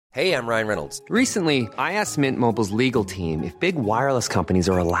Hey, I'm Ryan Reynolds. Recently, I asked Mint Mobile's legal team if big wireless companies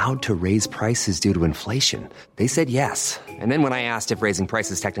are allowed to raise prices due to inflation. They said yes. And then when I asked if raising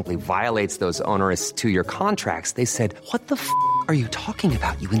prices technically violates those onerous two-year contracts, they said, "What the f*** are you talking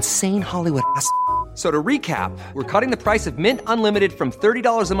about, you insane Hollywood ass?" So to recap, we're cutting the price of Mint Unlimited from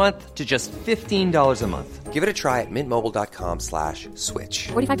 $30 a month to just $15 a month. Give it a try at mintmobile.com/switch.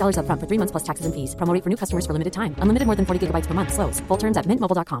 $45 up front for 3 months plus taxes and fees. Promo rate for new customers for limited time. Unlimited more than 40 gigabytes per month. Slows full terms at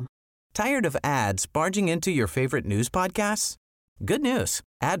mintmobile.com. Tired of ads barging into your favorite news podcasts? Good news.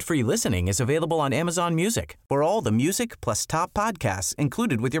 Ad-free listening is available on Amazon Music for all the music plus top podcasts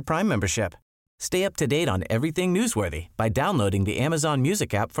included with your Prime membership. Stay up to date on everything newsworthy by downloading the Amazon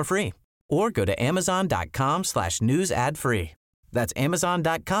Music app for free. Or go to amazon.com/news ad free. That's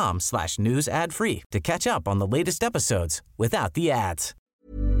amazon.com/news ad free to catch up on the latest episodes without the ads.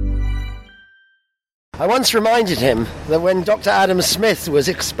 I once reminded him that when Dr. Adam Smith was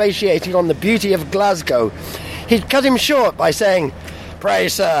expatiating on the beauty of Glasgow, he'd cut him short by saying, "Pray,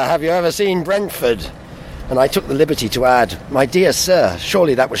 sir, have you ever seen Brentford?" And I took the liberty to add, "My dear sir,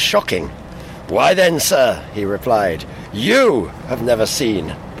 surely that was shocking." "Why then, sir," he replied, "you have never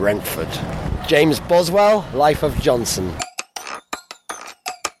seen Brentford." James Boswell, Life of Johnson.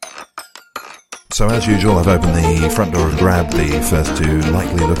 So as usual, I've opened the front door and grabbed the first two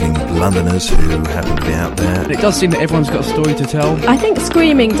likely-looking Londoners who happen to be out there. It does seem that everyone's got a story to tell. I think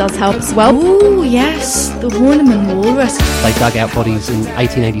screaming does help as well. Ooh, yes, the Horniman Walrus. They dug out bodies in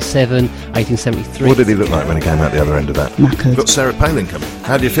 1887, 1873. What did he look like when he came out the other end of that? Knackered. Got Sarah Palin coming.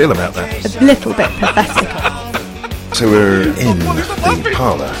 How do you feel about that? A little bit pathetic. So we're in the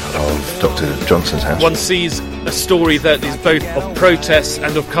parlour of Dr. Johnson's house. One sees a story that is both of protest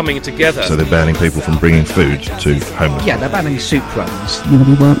and of coming together. So they're banning people from bringing food to homeless. Yeah, they're banning soup runs. You know,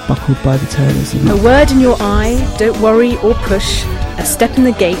 we weren't buckled by the tailors. A word in your eye, don't worry or push. A step in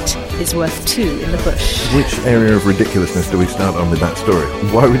the gate is worth two in the bush. Which area of ridiculousn's do we start on with that story?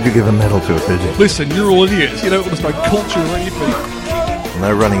 Why would you give a medal to a pigeon? Listen, you're all idiots. You don't understand culture or anything.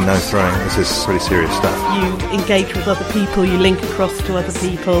 No running, no throwing. This is pretty serious stuff. You engage with other people, you link across to other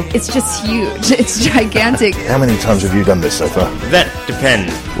people. It's just huge. It's gigantic. How many times have you done this so far? That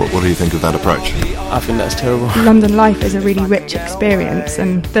depends. What do you think of that approach? I think that's terrible. London life is a really rich experience,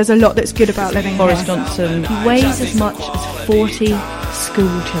 and there's a lot that's good about living Boris here. Johnson weighs as much as 40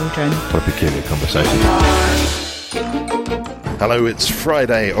 school children. What a peculiar conversation. Hello, it's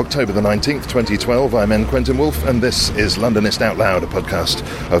Friday, October the 19th, 2012. I'm N. Quentin Woolf, and this is Londonist Out Loud, a podcast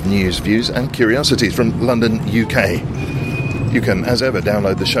of news, views and curiosities from London, UK. You can, as ever,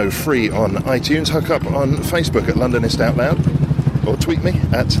 download the show free on iTunes, hook up on Facebook at Londonist Out Loud, or tweet me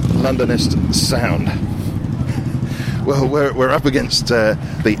at Londonist Sound. Well, we're up against the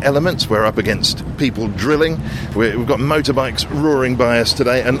elements. We're up against people drilling. We've got motorbikes roaring by us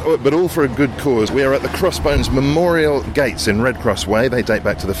today, but all for a good cause. We are at the Crossbones Memorial Gates in Red Cross Way. They date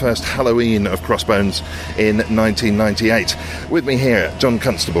back to the first Halloween of Crossbones in 1998. With me here, John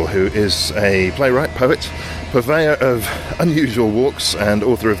Constable, who is a playwright, poet, purveyor of unusual walks and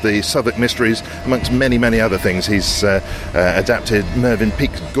author of the Southwark Mysteries, amongst many, many other things. He's adapted Mervyn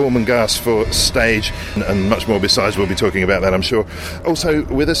Peake's Gormenghast for stage and much more besides. We'll be talking about that, I'm sure. Also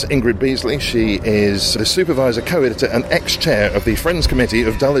with us, Ingrid Beasley. She is the supervisor, co-editor and ex-chair of the Friends Committee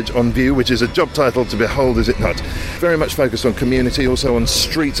of Dulwich on View, which is a job title to behold, is it not? Very much focused on community, also on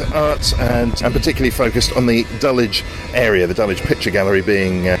street arts, and particularly focused on the Dulwich area, the Dulwich Picture Gallery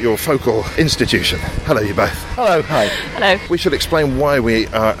being your focal institution. Hello, you both. Hello. Hi. Hello. We should explain why we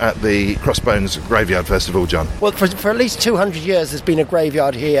are at the Crossbones Graveyard, first of all, John. Well, for at least 200 years there's been a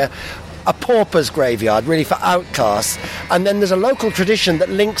graveyard here, a pauper's graveyard, really for outcasts. And then there's a local tradition that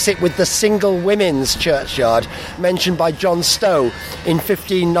links it with the single women's churchyard mentioned by John Stowe in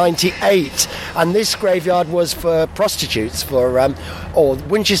 1598. And this graveyard was for prostitutes, or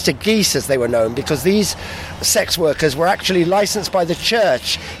Winchester geese as they were known, because these sex workers were actually licensed by the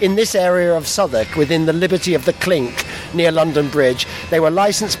church in this area of Southwark, within the Liberty of the Clink near London Bridge. They were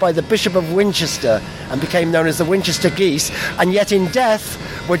licensed by the Bishop of Winchester and became known as the Winchester geese, and yet in death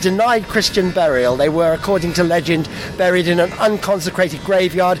were denied Christian burial. They were, according to legend, buried in an unconsecrated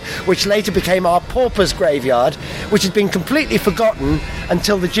graveyard, which later became our pauper's graveyard, which had been completely forgotten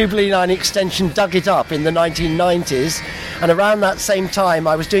until the Jubilee Line extension dug it up in the 1990s. And around that same time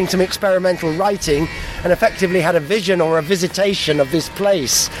I was doing some experimental writing and effectively had a vision or a visitation of this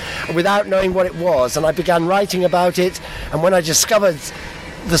place without knowing what it was, and I began writing about it. And when I discovered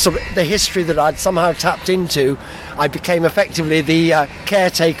the history that I'd somehow tapped into, I became effectively the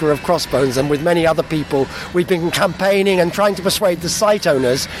caretaker of Crossbones, and with many other people we've been campaigning and trying to persuade the site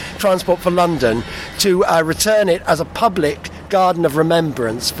owners, Transport for London, to return it as a public garden of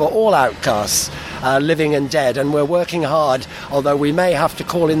remembrance for all outcasts, living and dead, and we're working hard, although we may have to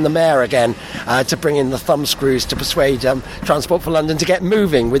call in the mayor again to bring in the thumbscrews to persuade Transport for London to get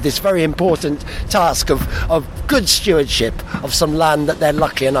moving with this very important task of good stewardship of some land that they're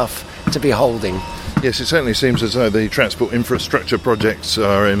lucky enough to be holding. Yes, it certainly seems as though the transport infrastructure projects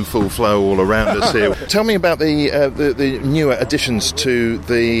are in full flow all around us here. Tell me about the newer additions to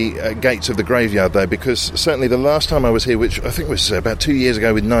the gates of the graveyard, though, because certainly the last time I was here, which I think was about 2 years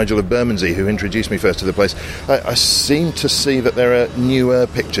ago with Nigel of Bermondsey, who introduced me first to the place, I seem to see that there are newer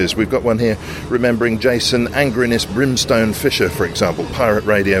pictures. We've got one here remembering Jason Angrenist Brimstone Fisher, for example. Pirate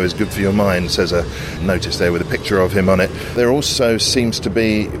radio is good for your mind, says a notice there with a picture of him on it. There also seems to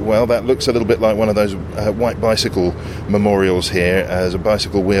be, well, that looks a little bit like one of those white bicycle memorials here. There's a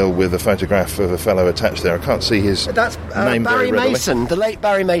bicycle wheel with a photograph of a fellow attached there. I can't see his name Barry very readily. Mason, the late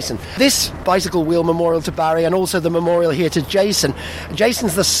Barry Mason. This bicycle wheel memorial to Barry, and also the memorial here to Jason.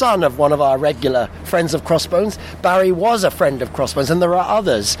 Jason's the son of one of our regular friends of Crossbones. Barry was a friend of Crossbones, and there are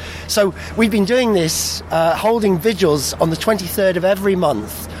others. So we've been doing this, holding vigils on the 23rd of every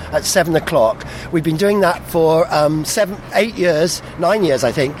month at 7 o'clock. We've been doing that for 9 years,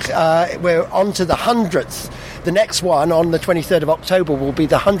 I think. We're on to the 100th. The next one on the 23rd of October will be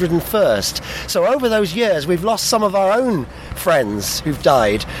the 101st. So over those years, we've lost some of our own friends who've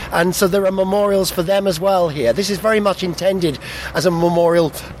died, and so there are memorials for them as well here. This is very much intended as a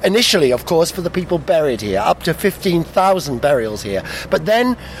memorial, initially, of course, for the people buried here, up to 15,000 burials here. But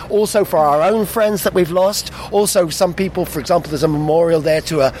then also for our own friends that we've lost, also some people, for example, there's a memorial there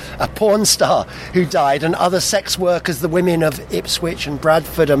to a porn star who died, and other sex workers, the women of Ipswich and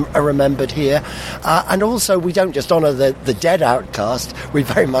Bradford are remembered here. And also we don't just honour the dead outcast, we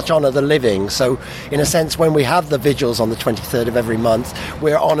very much honour the living. So in a sense, when we have the vigils on the 23rd of every month,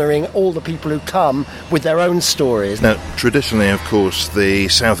 we're honouring all the people who come with their own stories. Now, traditionally, of course, the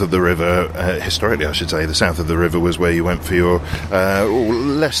south of the river, historically I should say, the south of the river was where you went for your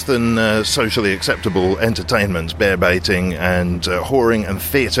less than socially acceptable entertainments, bear baiting and whoring and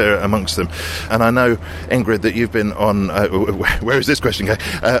theatre amongst them. And I know, Ingrid, that you've been on... where is this question going?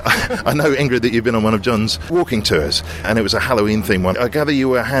 I know, Ingrid, that you've been on one of John's walking tours, and it was a Halloween theme one. I gather you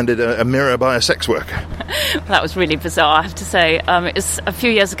were handed a mirror by a sex worker. That was really bizarre, I have to say. It was a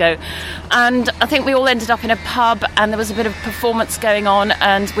few years ago, and I think we all ended up in a pub, and there was a bit of performance going on,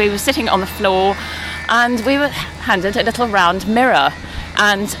 and we were sitting on the floor, and we were handed a little round mirror,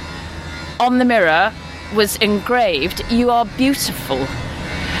 and on the mirror was engraved, "You are beautiful."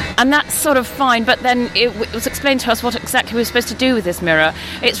 And that's sort of fine, but then it was explained to us what exactly we were supposed to do with this mirror.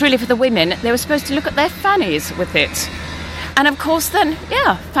 It's really for the women. They were supposed to look at their fannies with it. And of course then,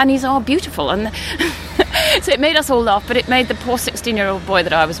 fannies are beautiful. And so it made us all laugh, but it made the poor 16-year-old boy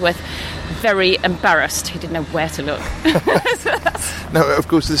that I was with very embarrassed. He didn't know where to look. Now, of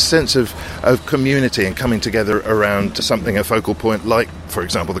course, this sense of community and coming together around something, a focal point, like, for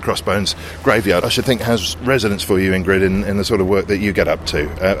example, the Crossbones graveyard, I should think has resonance for you, Ingrid, in the sort of work that you get up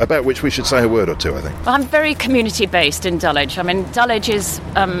to, about which we should say a word or two, I think. Well, I'm very community-based in Dulwich. I mean, Dulwich is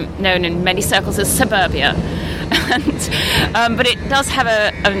known in many circles as suburbia. But it does have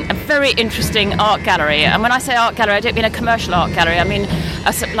a very interesting art gallery. And when I say art gallery, I don't mean a commercial art gallery. I mean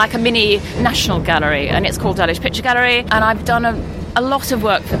like a mini national gallery, and it's called Dulwich Picture Gallery. And I've done a lot of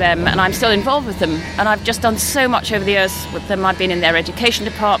work for them, and I'm still involved with them. And I've just done so much over the years with them. I've been in their education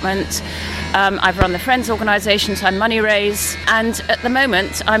department. I've run the Friends organisation, so I money raise. And at the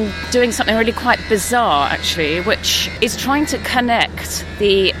moment, I'm doing something really quite bizarre, actually, which is trying to connect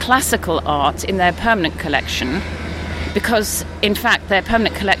the classical art in their permanent collection, because, in fact, their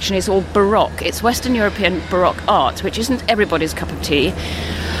permanent collection is all Baroque. It's Western European Baroque art, which isn't everybody's cup of tea.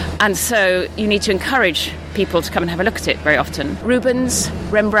 And so you need to encourage people to come and have a look at it very often. Rubens,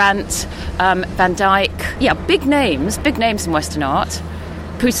 Rembrandt, Van Dyck. Big names in Western art.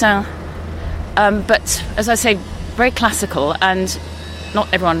 Poussin. But, as I say, very classical, and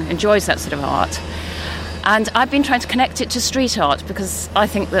not everyone enjoys that sort of art. And I've been trying to connect it to street art, because I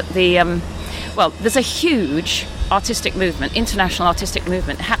think that there's a huge artistic movement, international artistic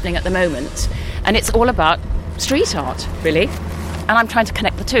movement happening at the moment, and it's all about street art, really. And I'm trying to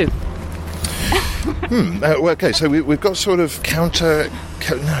connect the two. Okay, so we've got sort of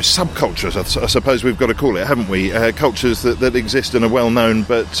subcultures, I suppose we've got to call it, haven't we? Cultures that exist and are well known,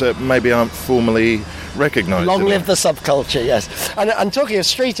 but maybe aren't formally recognised. Long live the subculture, yes. And talking of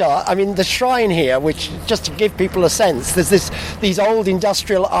street art, I mean, the shrine here, which, just to give people a sense, there's these old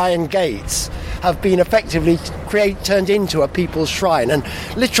industrial iron gates have been effectively turned into a people's shrine, and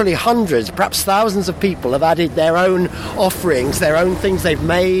literally hundreds, perhaps thousands of people have added their own offerings, their own things they've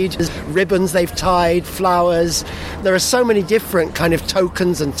made, ribbons they've tied, flowers. There are so many different kind of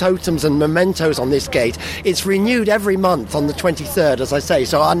tokens and totems and mementos on this gate. It's renewed every month on the 23rd, as I say,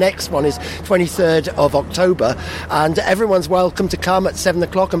 so our next one is 23rd of October, and everyone's welcome to come at 7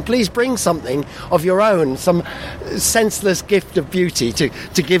 o'clock, and please bring something of your own, some senseless gift of beauty to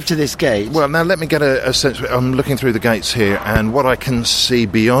give to this gate. Well, now let me get a sense. I'm looking through the gates here, and what I can see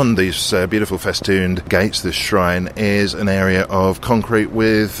beyond these beautiful festooned gates, this shrine, is an area of concrete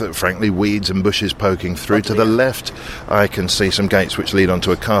with, frankly, weeds and bushes poking through. To the left, I can see some gates which lead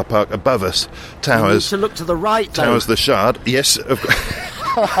onto a car park. Above us, towers. You need to look to the right, Towers the Shard. Yes, of course.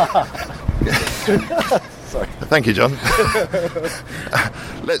 Sorry. Thank you, John.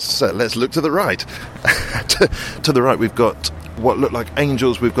 Let's look to the right. To the right, we've got what look like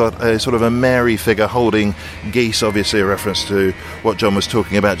angels. We've got a sort of a Mary figure holding geese, obviously a reference to what John was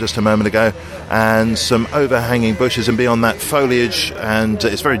talking about just a moment ago, and some overhanging bushes, and beyond that foliage, and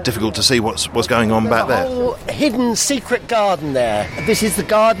it's very difficult to see what's going on back there. There's a whole hidden secret garden there. This is the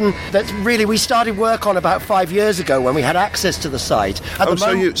garden that really we started work on about 5 years ago when we had access to the site.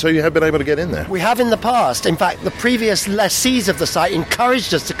 So you have been able to get in there? We have in the past. In fact, the previous lessees of the site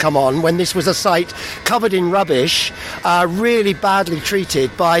encouraged us to come on when this was a site covered in rubbish, really badly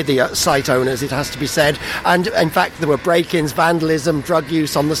treated by the site owners, it has to be said, and in fact there were break-ins, vandalism, drug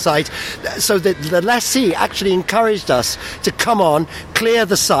use on the site, so the lessee actually encouraged us to come on, clear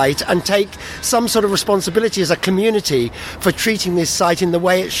the site, and take some sort of responsibility as a community for treating this site in the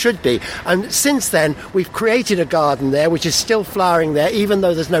way it should be. And since then we've created a garden there which is still flowering there, even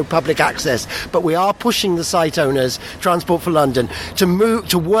though there's no public access, but we are pushing the site owners, Transport for London,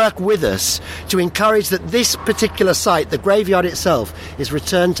 to work with us to encourage that this particular site, the graveyard itself, is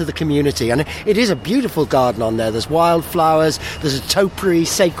returned to the community. And it is a beautiful garden on there. There's wildflowers, there's a topiary,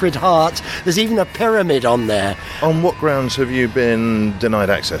 Sacred Heart, there's even a pyramid on there. On what grounds have you been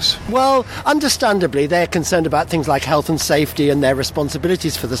denied access? Well, understandably they're concerned about things like health and safety and their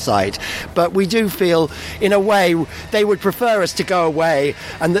responsibilities for the site, but we do feel in a way they would prefer us to go away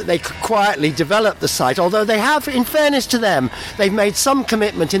and that they could quietly develop the site, although they have, in fairness to them, they've made some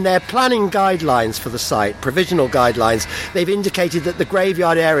commitment in their planning guidelines for the site, provisional guidelines. They've indicated that the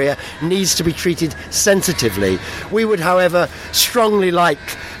graveyard area needs to be treated sensitively. We would, however, strongly like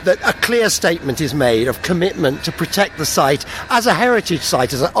that a clear statement is made of commitment to protect the site as a heritage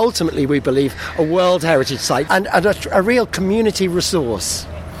site, as ultimately we believe a World Heritage Site, and a real community resource.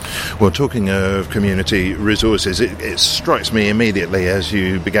 Well, talking of community resources, it strikes me immediately as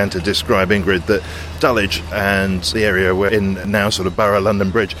you began to describe, Ingrid, that Dulwich and the area we're in now, sort of Borough London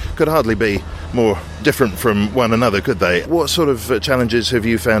Bridge, could hardly be more different from one another, could they? What sort of challenges have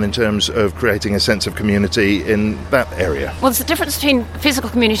you found in terms of creating a sense of community in that area? Well, there's a difference between physical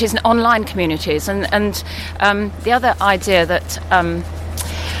communities and online communities, and the other idea that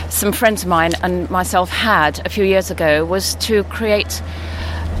some friends of mine and myself had a few years ago was to create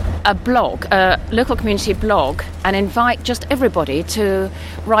a blog, a local community blog, and invite just everybody to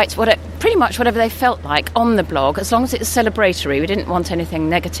write pretty much whatever they felt like on the blog, as long as it's celebratory. We didn't want anything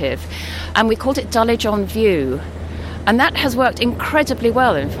negative. And we called it Dulwich on View. And that has worked incredibly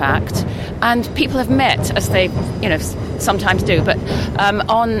well, in fact. And people have met, as they sometimes do, but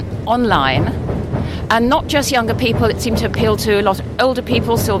online. And not just younger people, it seemed to appeal to a lot of older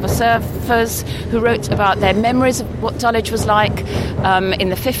people, silver surfers, who wrote about their memories of what Dulwich was like in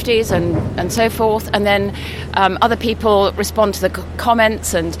the 50s and so forth. And then other people respond to the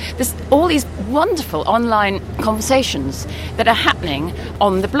comments, and there's all these wonderful online conversations that are happening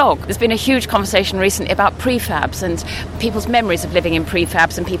on the blog. There's been a huge conversation recently about prefabs and people's memories of living in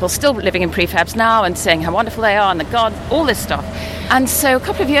prefabs, and people still living in prefabs now and saying how wonderful they are and the God, all this stuff. And so a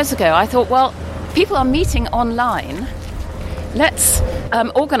couple of years ago I thought, well, people are meeting online. Let's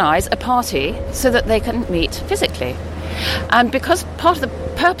organise a party so that they can meet physically. And because part of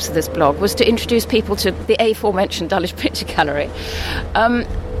the purpose of this blog was to introduce people to the aforementioned Dulwich Picture Gallery,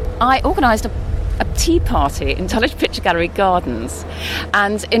 I organised a tea party in Dulwich Picture Gallery Gardens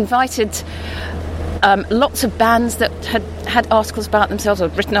and invited lots of bands that had articles about themselves or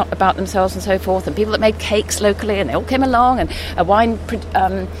written up about themselves and so forth, and people that made cakes locally, and they all came along, and a wine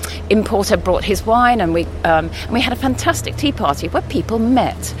importer brought his wine, and we had a fantastic tea party where people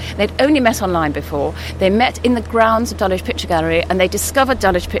met. They'd only met online before. They met in the grounds of Dulwich Picture Gallery, and they discovered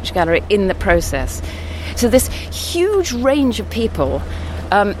Dulwich Picture Gallery in the process. So this huge range of people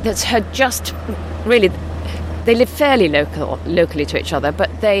that had just really... They live fairly locally to each other,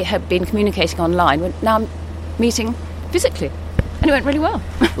 but they have been communicating online. We're now meeting physically. And it went really well.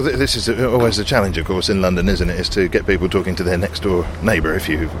 Well, this is always a challenge, of course, in London, isn't it? Is to get people talking to their next-door neighbour, if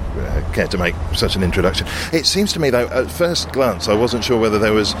you care to make such an introduction. It seems to me, though, at first glance, I wasn't sure whether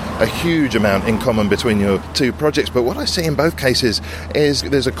there was a huge amount in common between your two projects, but what I see in both cases is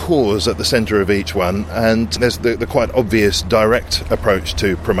there's a cause at the centre of each one, and there's the quite obvious direct approach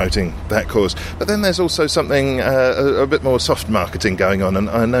to promoting that cause. But then there's also something a bit more soft marketing going on, and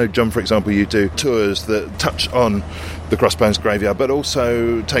I know, John, for example, you do tours that touch on the Crossbones Graveyard, but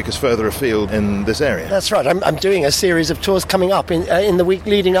also take us further afield in this area. That's right. I'm doing a series of tours coming up in the week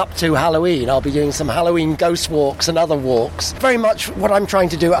leading up to Halloween. I'll be doing some Halloween ghost walks and other walks. Very much what I'm trying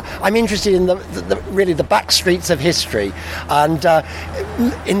to do, I'm interested in really the back streets of history, and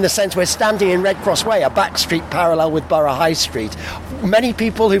in the sense we're standing in Red Cross Way, a back street parallel with Borough High Street. Many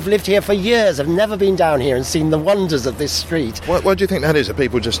people who've lived here for years have never been down here and seen the wonders of this street. Why do you think that is? Are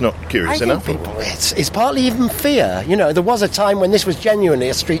people just not curious enough? It's partly even fear. You know, there was a time when this was genuinely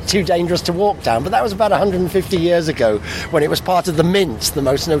a street too dangerous to walk down, but that was about 150 years ago, when it was part of the Mint, the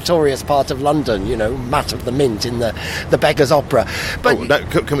most notorious part of London, you know, Mat of the Mint in the Beggar's Opera. But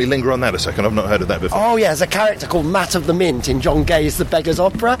can we linger on that a second? I've not heard of that before. Oh, yeah, there's a character called Mat of the Mint in John Gay's The Beggar's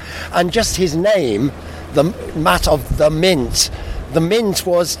Opera, and just his name, the Mat of the Mint. The Mint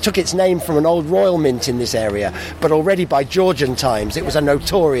took its name from an old royal mint in this area, but already by Georgian times it was a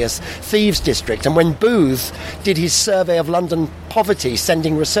notorious thieves' district. And when Booth did his survey of London poverty,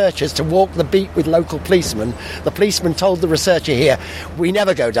 sending researchers to walk the beat with local policemen, the policeman told the researcher here, "We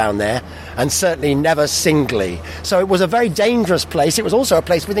never go down there, and certainly never singly." So it was a very dangerous place. It was also a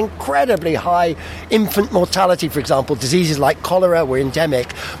place with incredibly high infant mortality, for example. Diseases like cholera were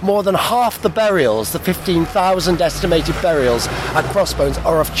endemic. More than half the burials, the 15,000 estimated burials at Crossbones,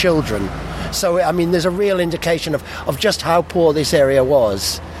 are of children. So, I mean, there's a real indication of just how poor this area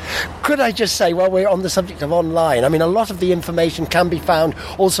was. Could I just say, while we're on the subject of online, I mean, a lot of the information can be found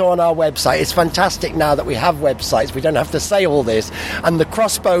also on our website. It's fantastic now that we have websites. We don't have to say all this. And the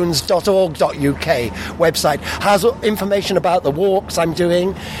crossbones.org.uk website has information about the walks I'm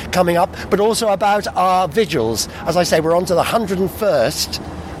doing coming up, but also about our vigils. As I say, we're on to the 101st.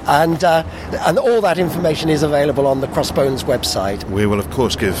 And all that information is available on the Crossbones website. We will, of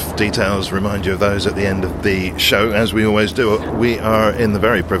course, give details, remind you of those at the end of the show, as we always do. We are in the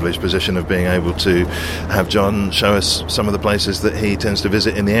very privileged position of being able to have John show us some of the places that he tends to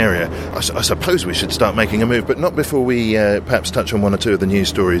visit in the area. I suppose we should start making a move, but not before we perhaps touch on one or two of the news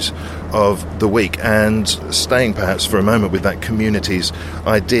stories of the week. And staying perhaps for a moment with that communities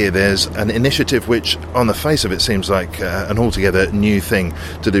idea, there's an initiative which, on the face of it, seems like an altogether new thing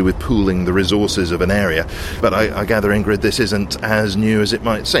to do with pooling the resources of an area. But I gather, Ingrid, this isn't as new as it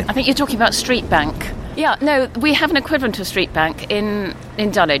might seem. I think you're talking about Street Bank. Yeah, no, we have an equivalent of Street Bank in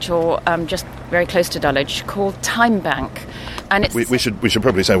Dulwich, or just very close to Dulwich, called Time Bank. And it's we should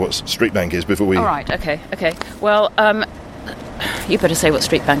probably say what Street Bank is before we... All right, okay. Well, you better say what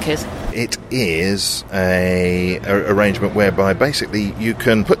Street Bank is. It is a arrangement whereby basically you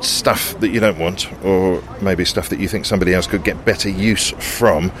can put stuff that you don't want, or maybe stuff that you think somebody else could get better use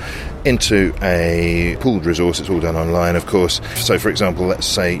from, into a pooled resource. It's all done online, of course. So, for example, let's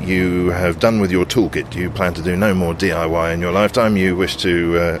say you have done with your toolkit. You plan to do no more DIY in your lifetime. You wish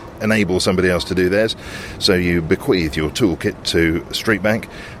to enable somebody else to do theirs. So you bequeath your toolkit to Street Bank,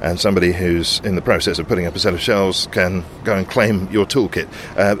 and somebody who's in the process of putting up a set of shelves can go and claim your toolkit.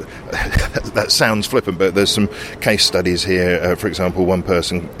 That sounds flippant, but there's some case studies here. For example, one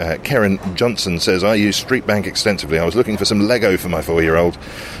person, Karen Johnson, says, "I use Street Bank extensively. I was looking for some Lego for my 4-year-old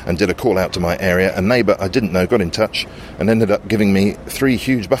and did a call out to my area. A neighbour I didn't know got in touch and ended up giving me 3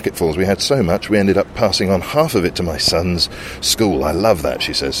 huge bucketfuls. We had so much, we ended up passing on half of it to my son's school." I love that,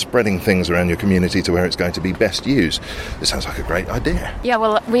 she says, spreading things around your community to where it's going to be best used. This sounds like a great idea. Yeah,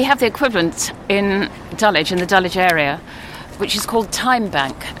 well, we have the equivalent in Dulwich, in the Dulwich area, which is called Time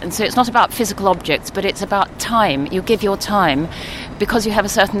Bank. And so it's not about physical objects, but it's about time. You give your time because you have a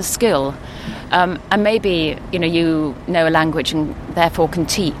certain skill. And maybe, you know a language and therefore can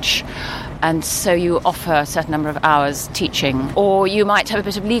teach. And so you offer a certain number of hours teaching. Or you might have a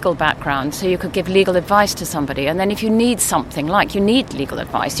bit of legal background, so you could give legal advice to somebody. And then if you need something, like you need legal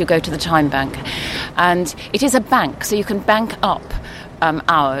advice, you go to the Time Bank. And it is a bank, so you can bank up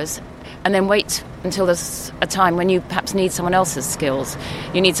hours and then wait until there's a time when you perhaps need someone else's skills.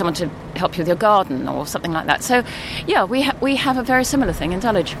 You need someone to help you with your garden or something like that. So, yeah, we have a very similar thing in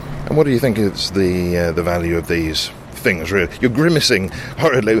Dulwich. And what do you think is the value of these things, really? You're grimacing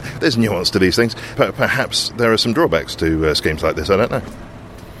horridly. There's nuance to these things. Perhaps there are some drawbacks to schemes like this. I don't know.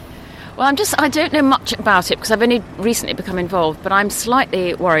 Well, I don't know much about it because I've only recently become involved, but I'm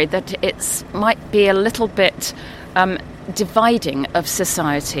slightly worried that it might be a little bit dividing of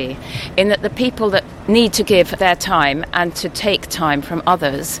society, in that the people that need to give their time and to take time from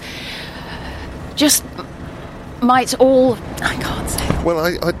others just might all... I can't say. Well,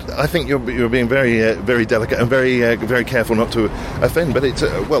 I think you're being very very delicate and very careful not to offend. But it's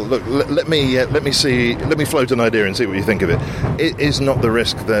well, look. Let me float an idea and see what you think of it. It is not the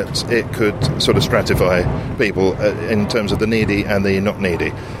risk that it could sort of stratify people in terms of the needy and the not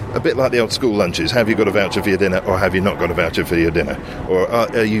needy. A bit like the old school lunches. Have you got a voucher for your dinner, or have you not got a voucher for your dinner? Or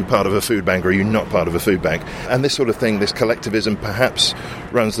are you part of a food bank, or are you not part of a food bank? And this sort of thing, this collectivism, perhaps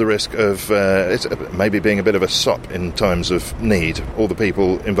runs the risk of it's maybe being a bit of a sop in times of need. All the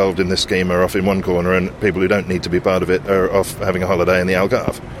people involved in this scheme are off in one corner, and people who don't need to be part of it are off having a holiday in the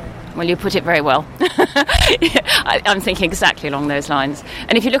Algarve. Well, you put it very well. I'm thinking exactly along those lines.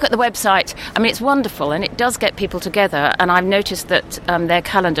 And if you look at the website, I mean, it's wonderful, and it does get people together. And I've noticed that their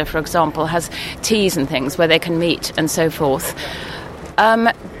calendar, for example, has teas and things where they can meet and so forth.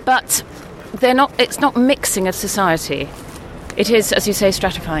 But they're not. It's not mixing of society. It is, as you say,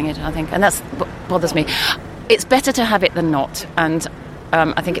 stratifying it, I think. And that's what bothers me. It's better to have it than not. And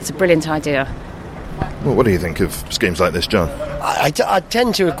I think it's a brilliant idea. Well, what do you think of schemes like this, John? I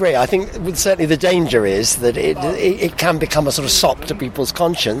tend to agree. I think certainly the danger is that it can become a sort of sop to people's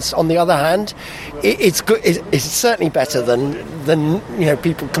conscience. On the other hand, it's good. It's certainly better than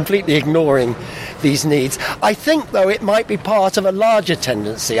people completely ignoring these needs. I think, though, it might be part of a larger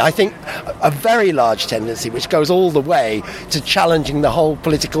tendency. I think a very large tendency which goes all the way to challenging the whole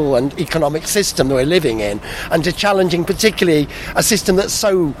political and economic system that we're living in, and to challenging particularly a system that's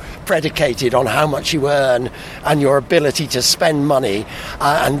so predicated on how much you earn and your ability to spend money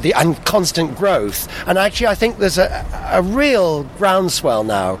and constant growth. And actually, I think there's a real groundswell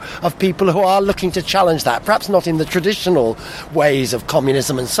now of people who are looking to challenge that, perhaps not in the traditional ways of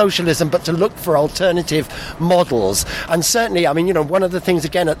communism and socialism, but to look for alternative models. And certainly, I mean, one of the things,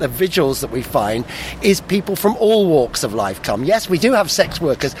 again, at the vigils that we find is people from all walks of life come. Yes, we do have sex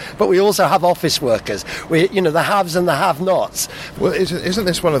workers, but we also have office workers. The haves and the have-nots. Well, isn't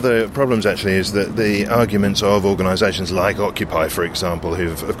this one of the problems, actually, is that the arguments of organisations like Occupy, for example,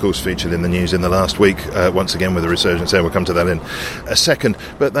 who've, of course, featured in the news in the last week, once again with a resurgence there, we'll come to that in a second,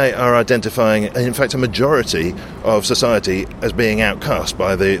 but they are identifying, in fact, a majority of society as being outcast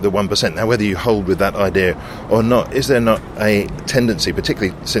by the 1%. Now, whether you hold with that idea or not, is there not a tendency,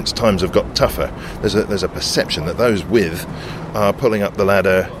 particularly since times have got tougher, there's a perception that those with are pulling up the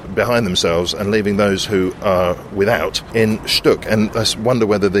ladder behind themselves and leaving those who are without in shtuck. And I wonder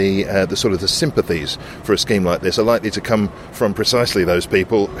whether the sort of the sympathies for a scheme like this are likely to come from precisely those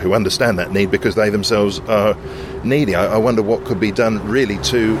people who understand that need because they themselves are needy. I wonder what could be done really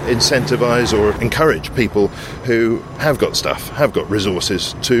to incentivise or encourage people who have got stuff, have got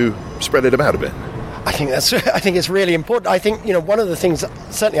resources, to spread it about a bit. I think it's really important. I think, one of the things that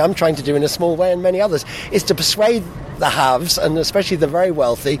certainly I'm trying to do in a small way, and many others, is to persuade the haves, and especially the very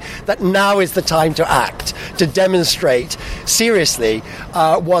wealthy, that now is the time to act, to demonstrate seriously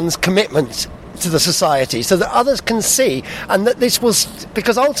one's commitment to the society, so that others can see, and that this will,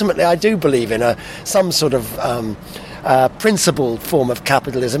 because ultimately I do believe in some sort of principled form of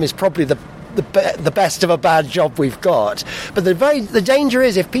capitalism is probably the best of a bad job we've got. But the danger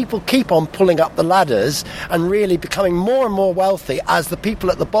is if people keep on pulling up the ladders and really becoming more and more wealthy as the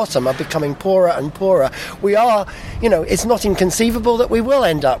people at the bottom are becoming poorer and poorer, we are, it's not inconceivable that we will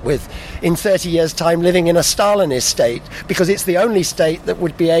end up with, in 30 years' time, living in a Stalinist state, because it's the only state that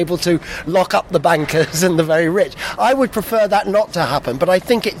would be able to lock up the bankers and the very rich. I would prefer that not to happen, but I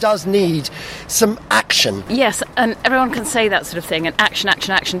think it does need some action. Yes, and everyone can say that sort of thing, and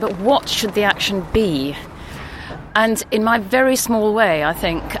action, but what should the action be? And in my very small way, I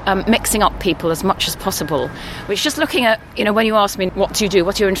think mixing up people as much as possible, which just looking at, when you asked me what do you do,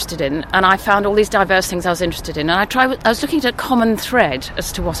 what you're interested in, and I found all these diverse things I was interested in, and I was looking at a common thread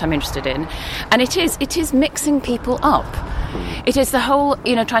as to what I'm interested in, and it is mixing people up. It is the whole,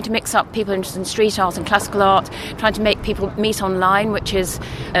 trying to mix up people interested in street art and classical art, trying to make people meet online, which is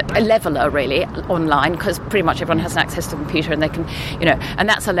a leveller, really, online, because pretty much everyone has access to a computer and they can, and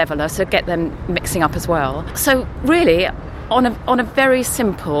that's a leveller, so get them mixing up as well. So really, on a very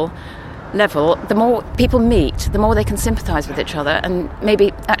simple level, the more people meet, the more they can sympathise with each other and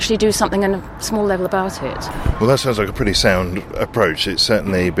maybe actually do something on a small level about it. Well, that sounds like a pretty sound approach. It's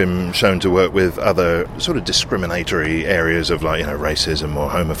certainly been shown to work with other sort of discriminatory areas of racism or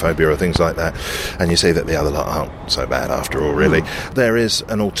homophobia or things like that, and you see that the other lot aren't so bad after all, really. There is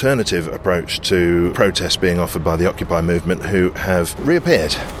an alternative approach to protest being offered by the Occupy movement who have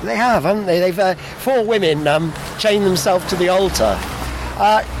reappeared. They have, haven't they? They've 4 women chained themselves to the altar.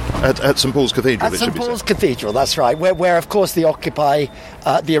 At St Paul's Cathedral. At St Paul's Cathedral, that's right, where of course the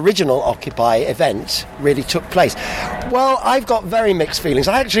original Occupy event really took place. Well, I've got very mixed feelings.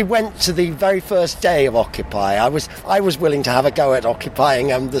 I actually went to the very first day of Occupy. I was willing to have a go at occupying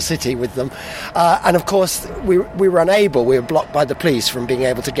the city with them, and of course we were unable. We were blocked by the police from being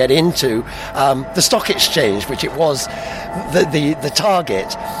able to get into the stock exchange, which it was the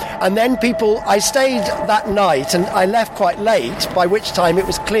target. And then I stayed that night and I left quite late, by which time it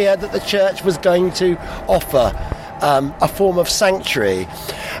was clear that the church was going to offer a form of sanctuary.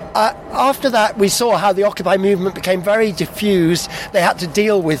 After that, we saw how the Occupy movement became very diffused. They had to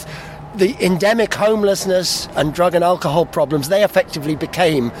deal with the endemic homelessness and drug and alcohol problems. They effectively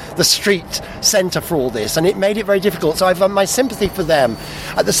became the street centre for all this, and it made it very difficult. So I've had my sympathy for them.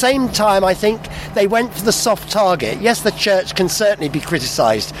 At the same time, I think they went for the soft target. Yes, the church can certainly be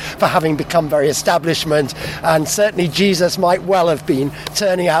criticised for having become very establishment, and certainly Jesus might well have been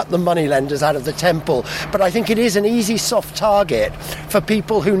turning out the moneylenders out of the temple. But I think it is an easy soft target for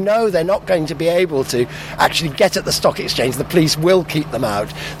people who know they're not going to be able to actually get at the stock exchange. The police will keep them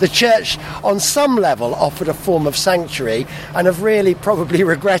out. The church, on some level, offered a form of sanctuary and have really probably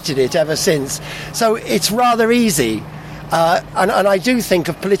regretted it ever since. So it's rather easy. And I do think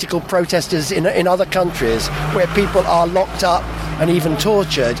of political protesters in other countries where people are locked up and even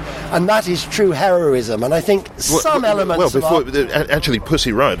tortured, and that is true heroism. And I think some elements actually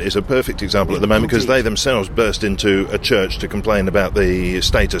Pussy Riot is a perfect example at the moment, because they themselves burst into a church to complain about the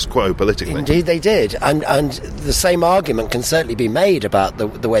status quo politically. Indeed they did, and the same argument can certainly be made about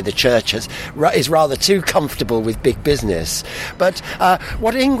the way the church is rather too comfortable with big business. But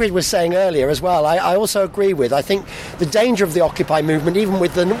what Ingrid was saying earlier as well, I also agree with. I think the danger of the Occupy movement, even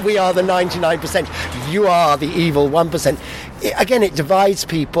with we are the 99%, you are the evil 1%, again, it divides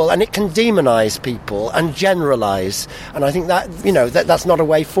people and it can demonise people and generalise. And I think that, that's not a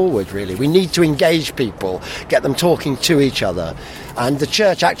way forward, really. We need to engage people, get them talking to each other. And the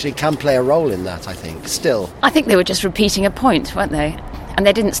church actually can play a role in that, I think, still. I think they were just repeating a point, weren't they? And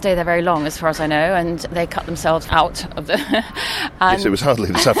they didn't stay there very long, as far as I know, and they cut themselves out of the... Yes, it was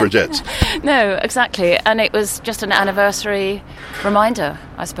hardly the suffragettes. No, exactly. And it was just an anniversary reminder,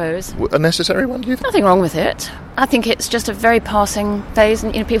 I suppose. A necessary one, do you think? Nothing wrong with it. I think it's just a very passing phase,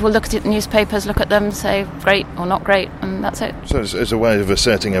 and people look at it in newspapers, look at them, say great or not great, and that's it. So it's a way of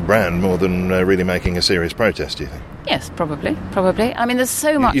asserting a brand more than really making a serious protest, do you think? Yes, probably. I mean, there's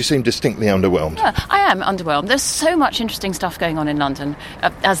so much... You seem distinctly underwhelmed. Yeah, I am underwhelmed. There's so much interesting stuff going on in London,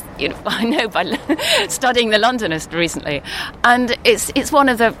 as I know by studying the Londonist recently, and it's one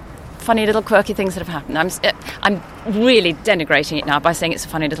of the funny little quirky things that have happened. I'm really denigrating it now by saying it's a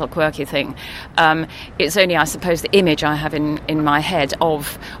funny little quirky thing. It's only, I suppose, the image I have in my head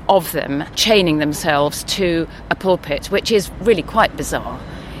of them chaining themselves to a pulpit, which is really quite bizarre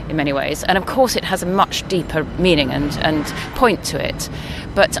in many ways. And of course it has a much deeper meaning and point to it.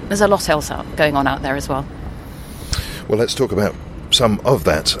 But there's a lot else going on out there as well. Well, let's talk about some of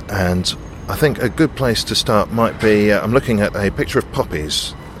that. And I think a good place to start might be, I'm looking at a picture of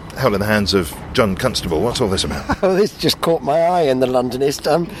poppies held in the hands of John Constable. What's all this about? Oh, this just caught my eye in the Londonist.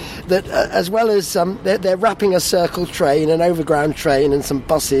 That as well as they're wrapping a circle train, an overground train, and some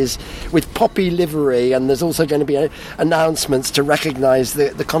buses with poppy livery, and there's also going to be announcements to recognise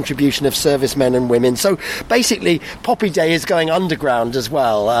the contribution of servicemen and women. So basically, Poppy Day is going underground as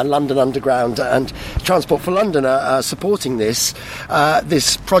well. London Underground and Transport for London are supporting this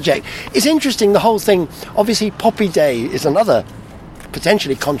project. It's interesting, the whole thing. Obviously, Poppy Day is another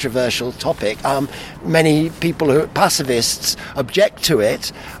potentially controversial topic. Many people who are pacifists object to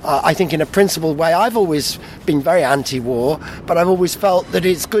it. I think in a principled way. I've always been very anti-war, but I've always felt that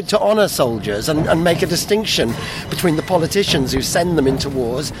it's good to honour soldiers and make a distinction between the politicians who send them into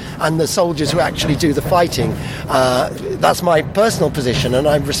wars and the soldiers who actually do the fighting. That's my personal position, and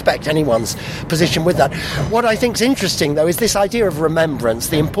I respect anyone's position with that. What I think's interesting, though, is this idea of remembrance,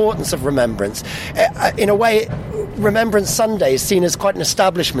 the importance of remembrance. In a way, Remembrance Sunday is seen as quite an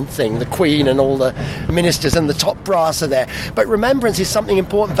establishment thing. The Queen and all the ministers and the top brass are there. But remembrance is something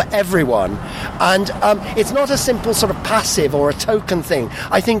important for everyone. And it's not a simple sort of passive or a token thing.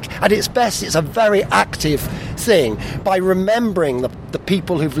 I think at its best it's a very active thing. By remembering the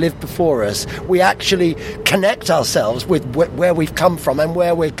people who've lived before us, we actually connect ourselves with where we've come from and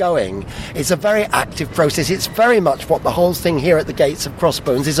where we're going. It's a very active process. It's very much what the whole thing here at the Gates of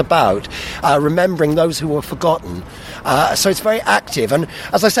Crossbones is about, remembering those who were forgotten. So it's very active, and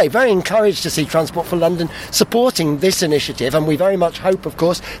as I say, very encouraged to see Transport for London supporting this initiative, and we very much hope, of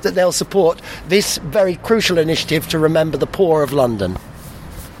course, that they'll support this very crucial initiative to remember the poor of London.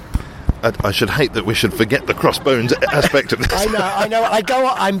 I should hate that we should forget the crossbones aspect of this. I know.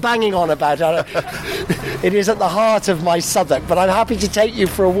 I'm banging on about it. It is at the heart of my Southwark, but I'm happy to take you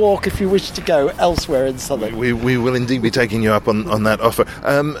for a walk if you wish to go elsewhere in Southwark. We will indeed be taking you up on that offer.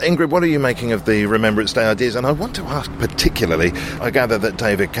 Ingrid, what are you making of the Remembrance Day ideas? And I want to ask particularly, I gather that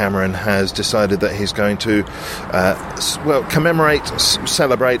David Cameron has decided that he's going to, commemorate,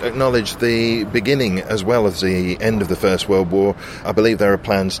 celebrate, acknowledge the beginning as well as the end of the First World War. I believe there are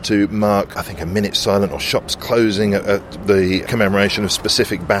plans to mark, I think, a minute silent or shops closing at the commemoration of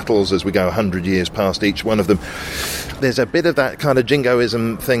specific battles as we go 100 years past each one of them. There's a bit of that kind of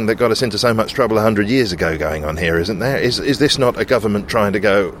jingoism thing that got us into so much trouble 100 years ago going on here, isn't there? Is this not a government trying to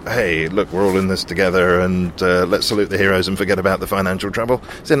go, hey, look, we're all in this together and let's salute the heroes and forget about the financial trouble?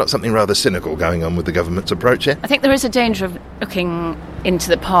 Is there not something rather cynical going on with the government's approach here? I think there is a danger of looking into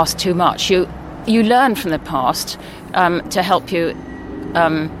the past too much. You learn from the past to help you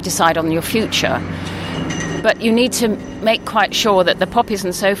decide on your future. But you need to make quite sure that the poppies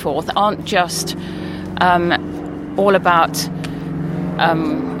and so forth aren't just all about,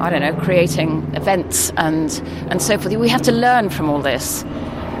 creating events and so forth. We have to learn from all this.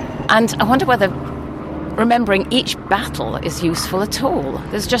 And I wonder whether remembering each battle is useful at all.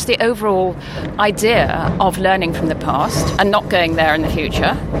 There's just the overall idea of learning from the past and not going there in the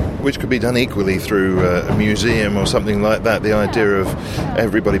future. Which could be done equally through a museum or something like that, the idea of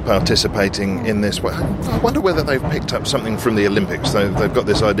everybody participating in this. I wonder whether they've picked up something from the Olympics. They've got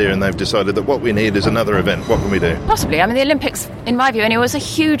this idea and they've decided that what we need is another event. What can we do? Possibly. I mean, the Olympics, in my view, anyway, was a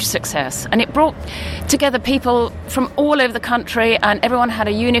huge success. And it brought together people from all over the country, and everyone had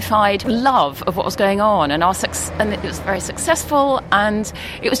a unified love of what was going on. And it was very successful, and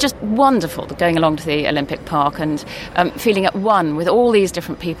it was just wonderful going along to the Olympic Park and feeling at one with all these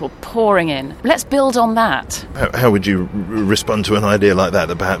different people pouring in. Let's build on that. How would you respond to an idea like that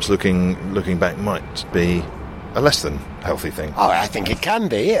perhaps looking back might be a less than healthy thing? Oh, I think it can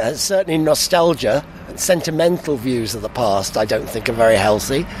be. Certainly nostalgia and sentimental views of the past I don't think are very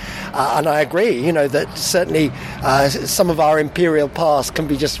healthy. And I agree, that certainly some of our imperial past can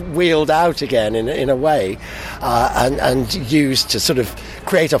be just wheeled out again in a way and used to sort of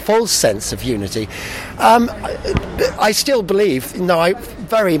create a false sense of unity. I still believe,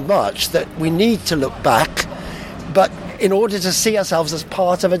 very much that we need to look back, but in order to see ourselves as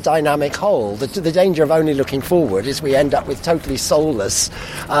part of a dynamic whole. The danger of only looking forward is we end up with totally soulless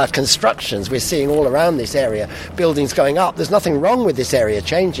constructions. We're seeing all around this area buildings going up. There's nothing wrong with this area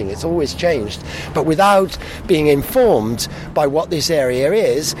changing. It's always changed. But without being informed by what this area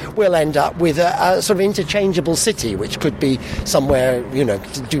is, we'll end up with a sort of interchangeable city, which could be somewhere,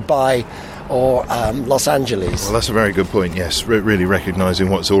 Dubai or Los Angeles. Well, that's a very good point, yes. Really recognising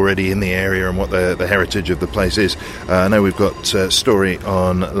what's already in the area and what the heritage of the place is. I know we've got a story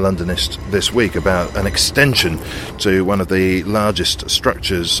on Londonist this week about an extension to one of the largest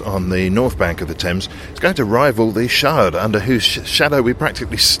structures on the north bank of the Thames. It's going to rival the Shard, under whose shadow we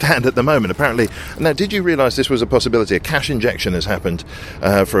practically stand at the moment, apparently. Now, did you realise this was a possibility? A cash injection has happened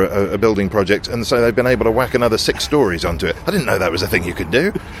for a building project, and so they've been able to whack another 6 stories onto it. I didn't know that was a thing you could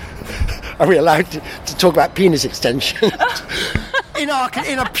do. Are we allowed to talk about penis extension?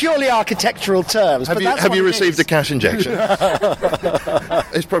 in a purely architectural terms. Have you received a cash injection?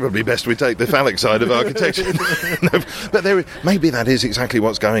 It's probably best we take the phallic side of architecture. No, but maybe that is exactly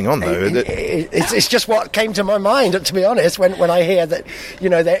what's going on, though. It's just what came to my mind, to be honest, when I hear that,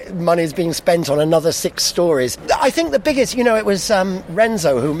 that money is being spent on another 6 stories. I think the biggest, it was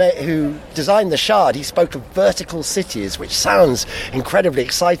Renzo who designed the Shard. He spoke of vertical cities, which sounds incredibly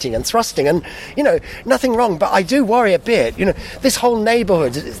exciting and thrusting, and, nothing wrong, but I do worry a bit. This whole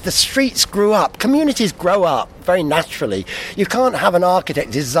neighbourhood, the streets grew up, communities grow up very naturally. You can't have an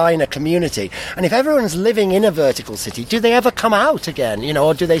architect design a community, and if everyone's living in a vertical city, do they ever come out again,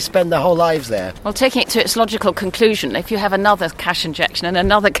 or do they spend their whole lives there? Well, taking it to its logical conclusion, if you have another cash injection and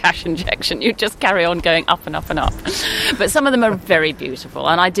another cash injection, you just carry on going up and up and up. But some of them are very beautiful,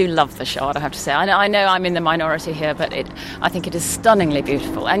 and I do love the Shard, I have to say. I know I'm in the minority here, but I think it is stunningly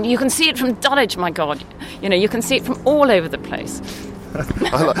beautiful, and you can see it from Dulwich, my God. You can see it from all over the place.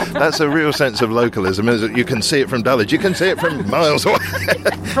 That's a real sense of localism, is it? You can see it from Dulwich, you can see it from miles away.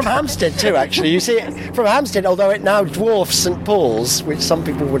 From Hampstead too, actually. You see it from Hampstead, although it now dwarfs St Paul's, which some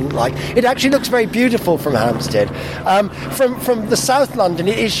people wouldn't like. It actually looks very beautiful from Hampstead. From the South London,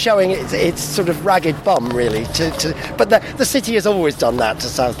 it is showing its sort of ragged bum, really. But the city has always done that to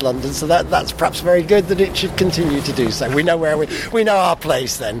South London, so that's perhaps very good that it should continue to do so. We know we know our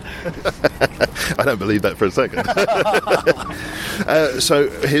place then. I don't believe that for a second. So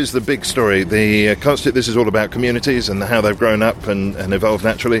here's the big story. This is all about communities and how they've grown up and evolved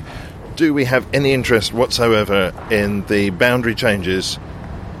naturally. do we have any interest whatsoever in the boundary changes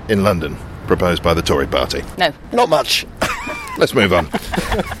in London proposed by the Tory party? No. Not much. Let's move on.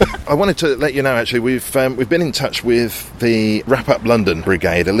 I wanted to let you know, actually, we've been in touch with the Wrap Up London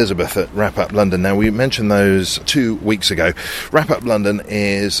Brigade, Elizabeth at Wrap Up London. Now, we mentioned those 2 weeks ago. Wrap Up London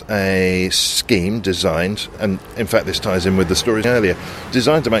is a scheme designed, and in fact this ties in with the story earlier,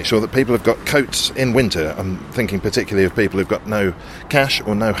 designed to make sure that people have got coats in winter. I'm thinking particularly of people who've got no cash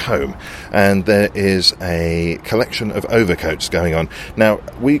or no home. And there is a collection of overcoats going on. Now,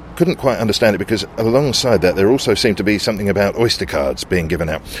 we couldn't quite understand it because alongside that there also seemed to be something about Oyster cards being given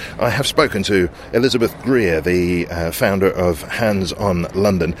out. I have spoken to Elizabeth Greer, the founder of Hands on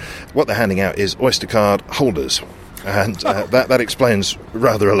London. What they're handing out is Oyster card holders. And that explains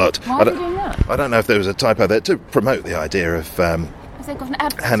rather a lot. Why are they doing that? I don't know if there was a typo there to promote the idea of They've got an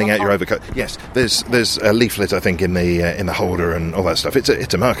advert handing out on. your overcoat. Yes, there's a leaflet, I think, in the holder and all that stuff.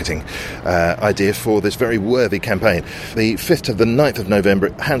 It's a marketing idea for this very worthy campaign. The 5th to the 9th of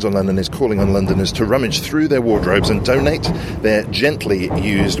November, Hands on London is calling on Londoners to rummage through their wardrobes and donate their gently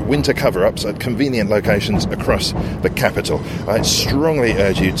used winter cover-ups at convenient locations across the capital. I strongly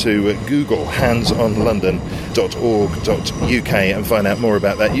urge you to Google handsonlondon.org.uk and find out more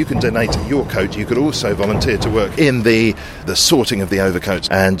about that. You can donate your coat. You could also volunteer to work in the sorting of the overcoats,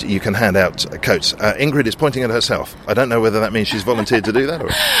 and you can hand out coats. Ingrid is pointing at herself. I don't know whether that means she's volunteered to do that or...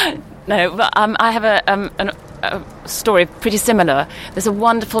 No, but I have a story pretty similar. There's a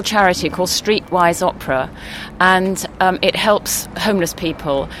wonderful charity called Streetwise Opera, and it helps homeless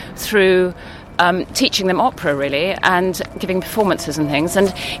people through teaching them opera, really, and giving performances and things.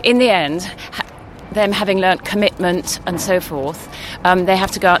 And in the end, them having learnt commitment and so forth, they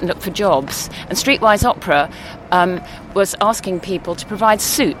have to go out and look for jobs. And Streetwise Opera was asking people to provide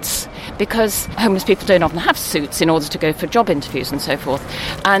suits, because homeless people don't often have suits in order to go for job interviews and so forth.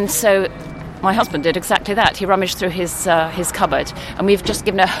 And so my husband did exactly that. He rummaged through his cupboard, and we've just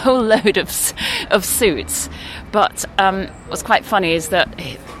given a whole load of suits. But what's quite funny is that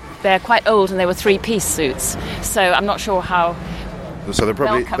they're quite old and they were three-piece suits. So I'm not sure how... So they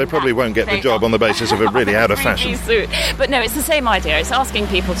probably won't get the job on the basis of a really out of fashion suit. But no, it's the same idea. It's asking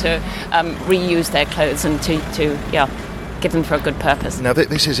people to reuse their clothes and to give them for a good purpose. Now,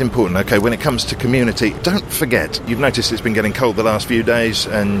 this is important, okay, when it comes to community. Don't forget, you've noticed it's been getting cold the last few days,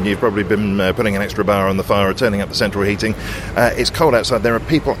 and you've probably been putting an extra bar on the fire or turning up the central heating. It's cold outside. There are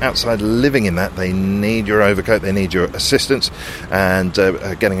people outside living in that. They need your overcoat, they need your assistance, and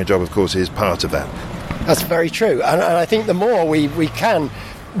getting a job, of course, is part of that. That's very true, and I think the more we can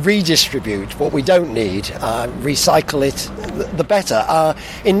redistribute what we don't need, recycle it, the better.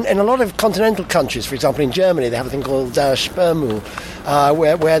 In a lot of continental countries, for example in Germany, they have a thing called Sperrmüll,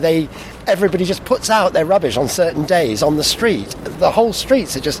 where everybody just puts out their rubbish on certain days on the street. The whole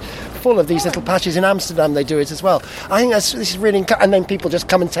streets are just full of these little patches. In Amsterdam they do it as well. I think this is really... And then people just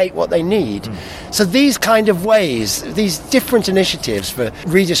come and take what they need. So these kind of ways, these different initiatives for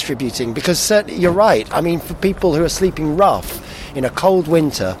redistributing, because certainly you're right, I mean, for people who are sleeping rough in a cold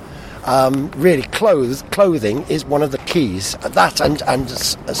winter, really clothing is one of the keys. That and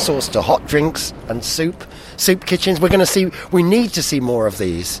a source to hot drinks and soup kitchens. We need to see more of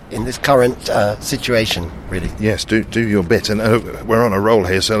these in this current situation, really. Yes, do your bit. And we're on a roll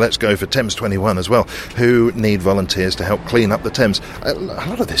here, so let's go for Thames 21 as well, who need volunteers to help clean up the Thames. A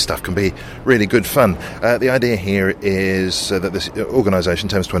lot of this stuff can be really good fun. The idea here is that this organisation,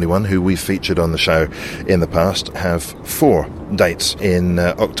 Thames 21, who we've featured on the show in the past, have 4 dates in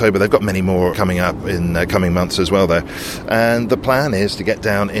October. They've got many more coming up in coming months as well, though. And the plan is to get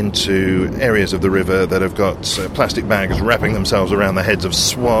down into areas of the river that have got plastic bags wrapping themselves around the heads of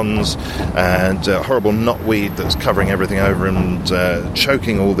swans and horrible knotweed that's covering everything over and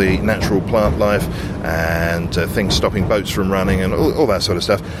choking all the natural plant life and things stopping boats from running and all that sort of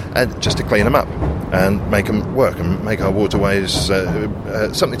stuff, and just to clean them up and make them work and make our waterways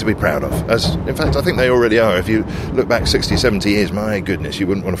something to be proud of. As in fact, I think they already are. If you look back 60, 70 years, my goodness, you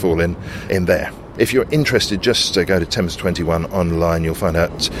wouldn't want to fall in there. If you're interested, just go to Thames 21 online. You'll find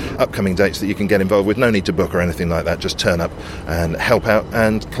out upcoming dates that you can get involved with. No need to book or anything like that. Just turn up and help out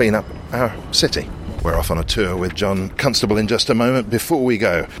and clean up our city. We're off on a tour with John Constable in just a moment. Before we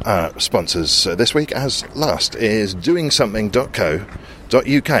go, our sponsors this week, as last, is doingsomething.co.uk.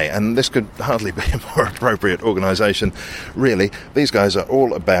 and this could hardly be a more appropriate organisation, really. These guys are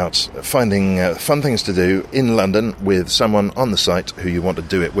all about finding fun things to do in London with someone on the site who you want to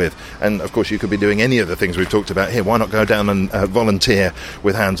do it with. And of course you could be doing any of the things we've talked about here. Why not go down and volunteer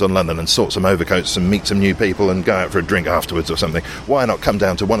with Hands on London and sort some overcoats and meet some new people and go out for a drink afterwards or something? Why not come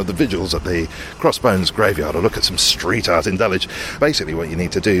down to one of the vigils at the Crossbones graveyard or look at some street art in Dulwich? Basically what you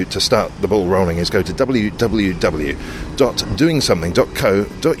need to do to start the ball rolling is go to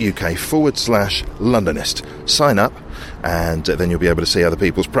www.doingSomething.co.uk/Londonist. Sign up, and then you'll be able to see other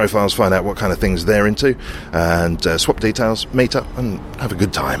people's profiles, find out what kind of things they're into, and swap details, meet up, and have a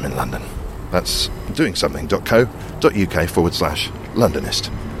good time in London. That's doingsomething.co.uk/Londonist.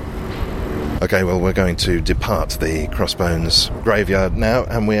 Okay, well, we're going to depart the Crossbones graveyard now,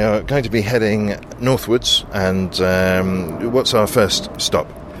 and we are going to be heading northwards. And what's our first stop,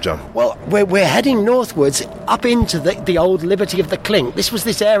 John? Well, we're heading northwards up into the old Liberty of the Clink. This was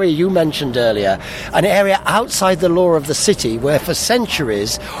this area you mentioned earlier, an area outside the law of the city where for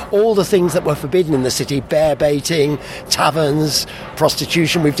centuries all the things that were forbidden in the city, bear baiting, taverns,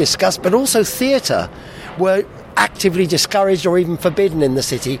 prostitution we've discussed, but also theatre, were actively discouraged or even forbidden in the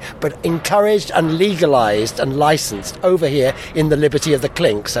city, but encouraged and legalised and licensed over here in the Liberty of the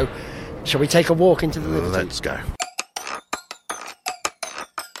Clink. So shall we take a walk into the Liberty? Let's go.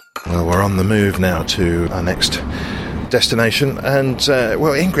 Well, we're on the move now to our next destination, and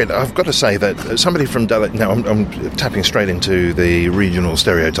well, Ingrid, I've got to say that somebody from Dulwich, now I'm tapping straight into the regional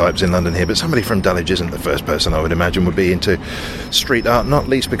stereotypes in London here, but somebody from Dulwich isn't the first person I would imagine would be into street art, not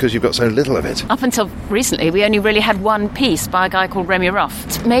least because you've got so little of it. Up until recently we only really had one piece by a guy called Remy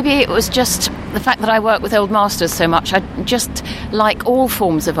Ruff. Maybe it was just the fact that I work with old masters so much. I just like all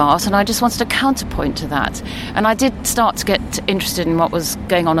forms of art, and I just wanted a counterpoint to that, and I did start to get interested in what was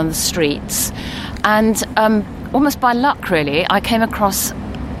going on the streets, and almost by luck, really, I came across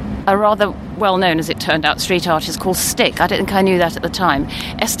a rather well-known, as it turned out, street artist called Stick. I don't think I knew that at the time.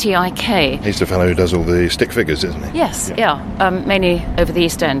 S-T-I-K. He's the fellow who does all the stick figures, isn't he? Yes, yeah. Mainly over the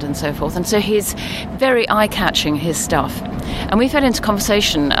East End and so forth. And so he's very eye-catching, his stuff. And we fell into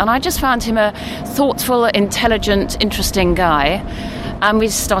conversation, and I just found him a thoughtful, intelligent, interesting guy. And we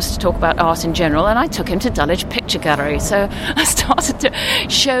started to talk about art in general, and I took him to Dulwich Picture Gallery. So I started to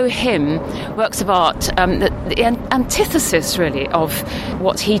show him works of art, the antithesis, really, of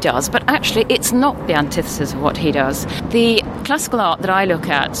what he does. But actually, it's not the antithesis of what he does. The classical art that I look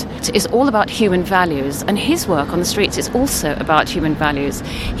at is all about human values, and his work on the streets is also about human values.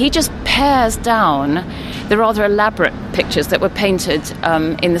 He just pares down the rather elaborate pictures that were painted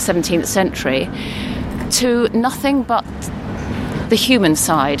in the 17th century to nothing but the human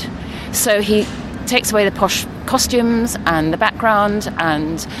side. So he takes away the posh costumes and the background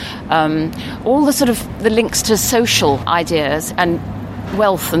and all the sort of the links to social ideas and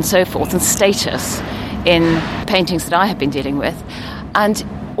wealth and so forth and status in paintings that I have been dealing with. And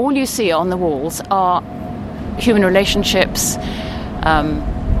all you see on the walls are human relationships,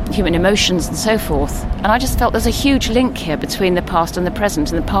 human emotions and so forth. And I just felt there's a huge link here between the past and the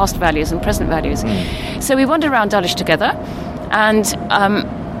present, and the past values and present values. So we wandered around Dulwich together, and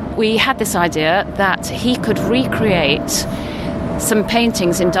we had this idea that he could recreate some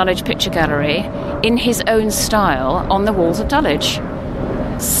paintings in Dulwich Picture Gallery in his own style on the walls of Dulwich.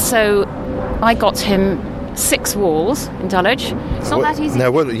 So I got him 6 walls in Dulwich. It's not that easy.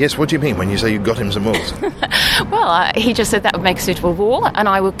 No, well, yes, what do you mean when you say you got him some walls? Well, he just said that would make a suitable wall, and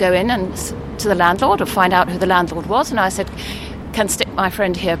I would go in and to the landlord or find out who the landlord was, and I said, can Stick, my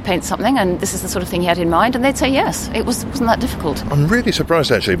friend here, paint something, and this is the sort of thing he had in mind, and they'd say yes. It wasn't that difficult. I'm really surprised,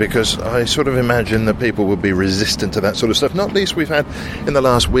 actually, because I sort of imagine that people would be resistant to that sort of stuff. Not least, we've had in the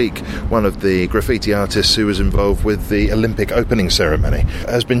last week one of the graffiti artists who was involved with the Olympic opening ceremony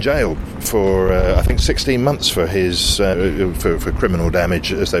has been jailed for I think 16 months for his for criminal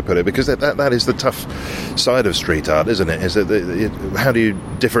damage, as they put it, because that is the tough side of street art, isn't it? Is that how do you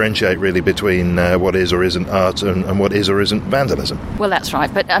differentiate really between what is or isn't art and what is or isn't vandalism? Well, that's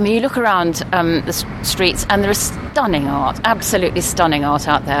right. But, I mean, you look around the streets and there is stunning art, absolutely stunning art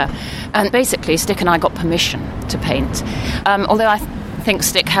out there. And basically, Stick and I got permission to paint. Although I think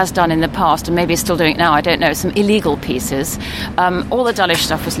Stick has done in the past, and maybe is still doing it now, I don't know, some illegal pieces. All the Dulwich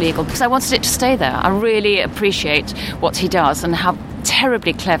stuff was legal because I wanted it to stay there. I really appreciate what he does and how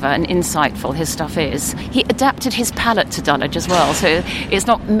terribly clever and insightful his stuff is. He adapted his palette to Dulwich as well, so it's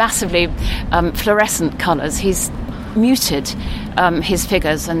not massively fluorescent colours. He's muted his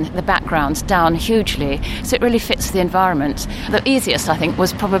figures and the background down hugely, so it really fits the environment. The easiest, I think,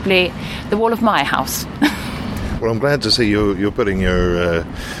 was probably the wall of my house. Well, I'm glad to see you're putting your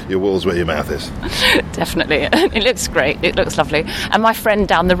walls where your mouth is. Definitely. It looks great. It looks lovely. And my friend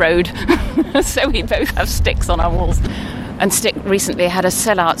down the road, so we both have sticks on our walls. And Stick recently had a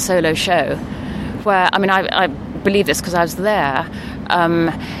sellout solo show where, I mean, I believe this because I was there.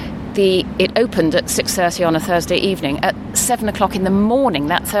 It opened at 6:30 on a Thursday evening. At 7 o'clock in the morning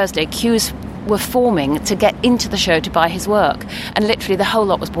that Thursday, queues were forming to get into the show to buy his work. And literally the whole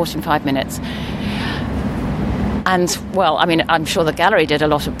lot was bought in 5 minutes. And, well, I mean, I'm sure the gallery did a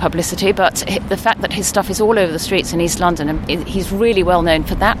lot of publicity, but the fact that his stuff is all over the streets in East London, and he's really well known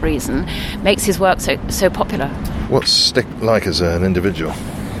for that reason, makes his work so popular. What's Stick like as an individual?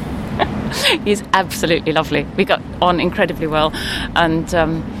 He's absolutely lovely. We got on incredibly well, and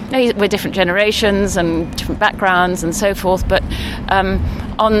we're different generations and different backgrounds and so forth, but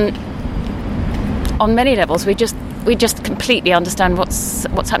on many levels we just completely understand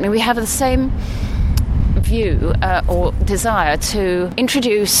what's happening. We have the same view or desire to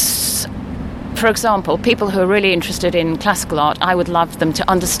introduce, for example, people who are really interested in classical art. I would love them to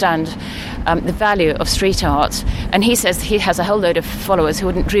understand the value of street art. And he says he has a whole load of followers who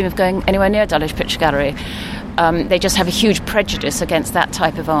wouldn't dream of going anywhere near Dulwich Picture Gallery. They just have a huge prejudice against that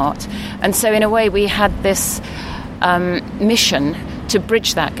type of art. And so in a way we had this mission to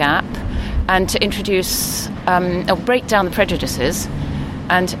bridge that gap and to introduce, or break down the prejudices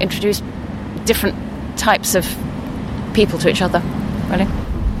and introduce different types of people to each other, really.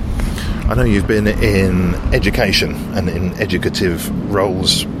 I know you've been in education and in educative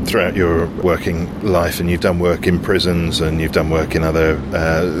roles throughout your working life, and you've done work in prisons and you've done work in other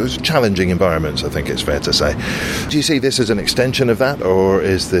challenging environments, I think it's fair to say. Do you see this as an extension of that, or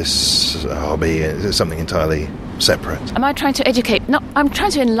is this a hobby? Is it something entirely separate? Am I trying to educate? No, I'm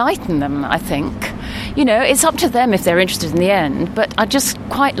trying to enlighten them, I think. You know, it's up to them if they're interested in the end, but I just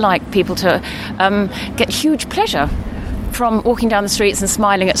quite like people to get huge pleasure from walking down the streets and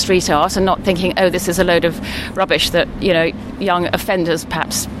smiling at street art and not thinking, oh, this is a load of rubbish that, you know, young offenders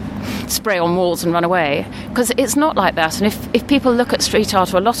perhaps spray on walls and run away. Because it's not like that. And if people look at street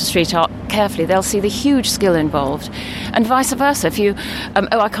art, or a lot of street art, carefully, they'll see the huge skill involved. And vice versa. If you,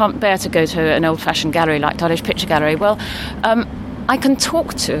 I can't bear to go to an old-fashioned gallery like Dulwich Picture Gallery. Well, I can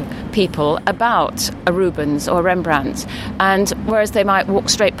talk to people about a Rubens or a Rembrandt, and whereas they might walk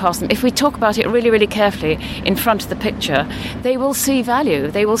straight past them, if we talk about it really, really carefully in front of the picture, they will see value.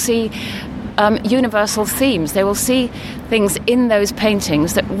 They will see universal themes. They will see things in those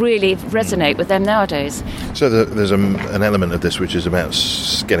paintings that really resonate with them nowadays. So there's an element of this which is about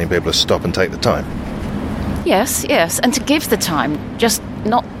getting people to stop and take the time. Yes, and to give the time, just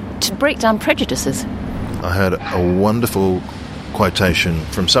not to break down prejudices. I heard a wonderful quotation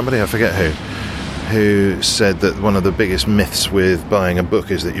from somebody, I forget who said that one of the biggest myths with buying a book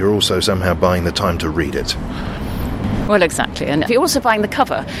is that you're also somehow buying the time to read it. Well, exactly. And you're also buying the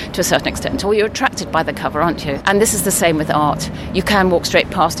cover to a certain extent, or you're attracted by the cover, aren't you? And this is the same with art. You can walk straight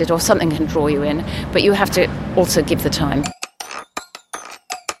past it, or something can draw you in, but you have to also give the time.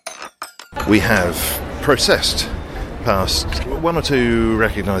 We have processed past one or two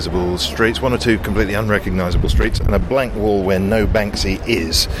recognisable streets, one or two completely unrecognisable streets, and a blank wall where no Banksy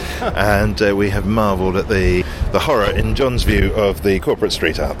is. And we have marvelled at the horror in John's view of the corporate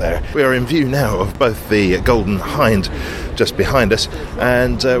street out there. We are in view now of both the Golden Hind just behind us,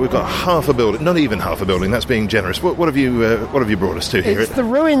 and we've got half a building, not even half a building, that's being generous. What have you brought us to here? It's the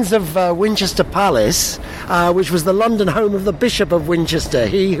ruins of Winchester Palace, which was the London home of the Bishop of Winchester,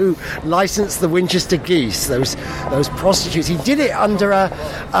 he who licensed the Winchester geese, those prostitutes. He did it under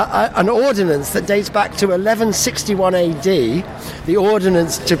an ordinance that dates back to 1161 AD, the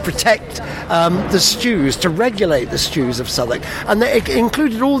ordinance to protect the stews, to regulate the stews of Southwark. And it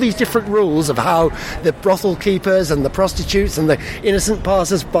included all these different rules of how the brothel keepers and the prostitutes and the innocent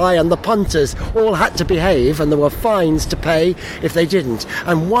passers-by and the punters all had to behave, and there were fines to pay if they didn't.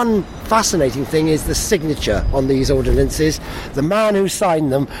 And one fascinating thing is the signature on these ordinances. The man who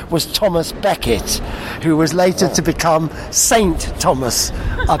signed them was Thomas Becket, who was later to become Saint Thomas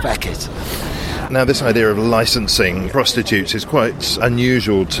à Becket. Now, this idea of licensing prostitutes is quite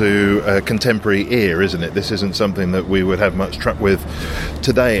unusual to a contemporary ear, isn't it? This isn't something that we would have much truck with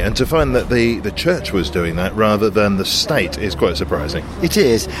today, and to find that the church was doing that rather than the state is quite surprising. It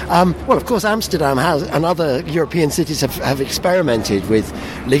is. Well, of course, Amsterdam has, and other European cities have experimented with,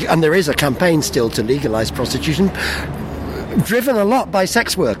 and there is a campaign still to legalise prostitution. driven a lot by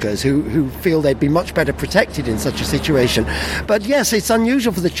sex workers who feel they'd be much better protected in such a situation. But yes, it's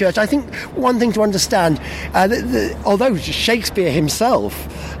unusual for the church. I think one thing to understand, although Shakespeare himself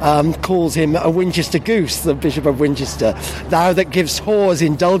calls him a Winchester goose, the Bishop of Winchester, thou that gives whores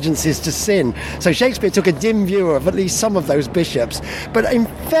indulgences to sin. So Shakespeare took a dim view of at least some of those bishops. But in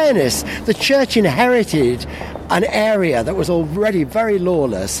fairness, the church inherited an area that was already very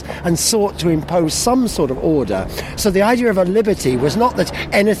lawless and sought to impose some sort of order. So the idea of a liberty was not that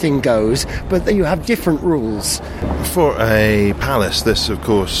anything goes, but that you have different rules. For a palace, this, of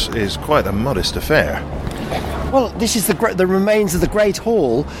course, is quite a modest affair. Well, this is the remains of the Great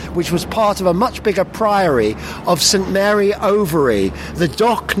Hall, which was part of a much bigger priory of St Mary Overy. The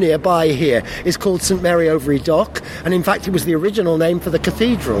dock nearby here is called St Mary Overy Dock, and in fact it was the original name for the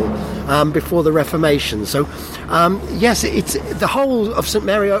cathedral before the Reformation. So, yes, it's the whole of St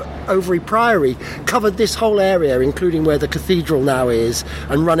Mary Overy Priory covered this whole area, including where the cathedral now is,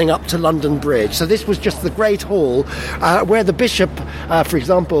 and running up to London Bridge. So this was just the Great Hall, where the bishop, for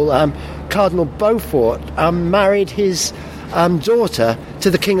example, Cardinal Beaufort, married his daughter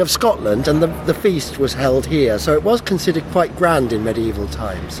to the King of Scotland, and the feast was held here. So it was considered quite grand in medieval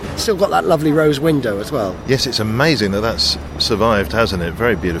times. Still got that lovely rose window as well. Yes, it's amazing that that's survived, hasn't it?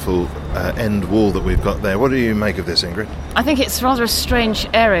 Very beautiful end wall that we've got there. What do you make of this, Ingrid? I think it's rather a strange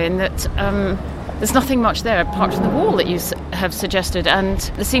area in that there's nothing much there apart from the wall that you have suggested, and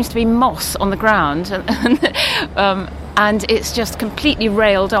there seems to be moss on the ground, and it's just completely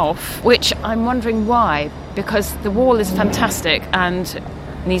railed off, which I'm wondering why, because the wall is fantastic and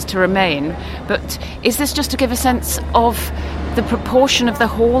needs to remain. But is this just to give a sense of the proportion of the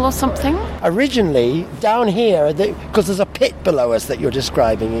hall or something? Originally, down here, because there's a pit below us that you're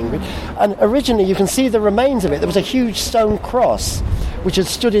describing, Ingrid, and originally you can see the remains of it. There was a huge stone cross which had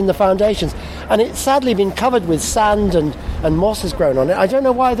stood in the foundations, and it's sadly been covered with sand and moss has grown on it. I don't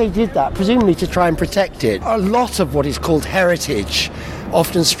know why they did that, presumably to try and protect it. A lot of what is called heritage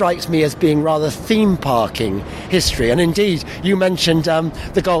often strikes me as being rather theme parking history, and indeed you mentioned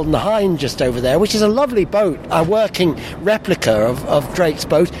the Golden Hind just over there, which is a lovely boat, a working replica of Drake's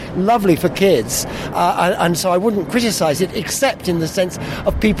boat, lovely for kids, and so I wouldn't criticise it except in the sense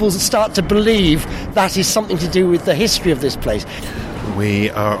of people start to believe that is something to do with the history of this place. We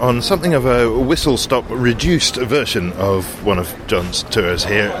are on something of a whistle-stop reduced version of one of John's tours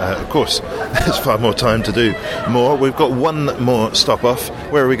here. Of course, there's far more time to do more. We've got one more stop-off.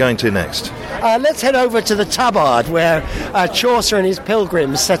 Where are we going to next? Let's head over to the Tabard, where Chaucer and his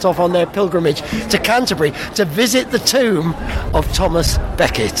pilgrims set off on their pilgrimage to Canterbury to visit the tomb of Thomas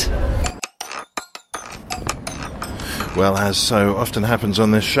Becket. Well, as so often happens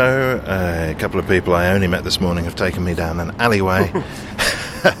on this show, a couple of people I only met this morning have taken me down an alleyway,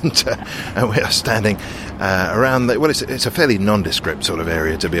 and we are standing around it's a fairly nondescript sort of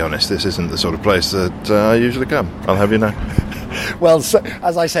area, to be honest. This isn't the sort of place that I usually come, I'll have you know. Well, so,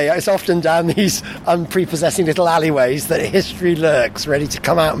 as I say, it's often down these unprepossessing little alleyways that history lurks, ready to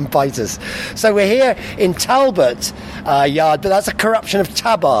come out and bite us. So we're here in Talbot Yard, but that's a corruption of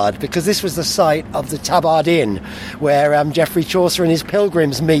Tabard, because this was the site of the Tabard Inn, where Geoffrey Chaucer and his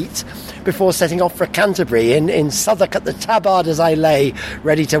pilgrims meet before setting off for Canterbury. In Southwark at the Tabard as I lay,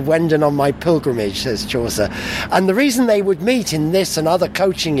 ready to wenden on my pilgrimage, says Chaucer. And the reason they would meet in this and other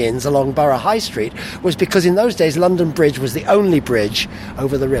coaching inns along Borough High Street was because in those days London Bridge was the only bridge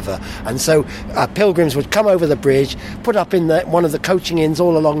over the river, and so pilgrims would come over the bridge, put up in one of the coaching inns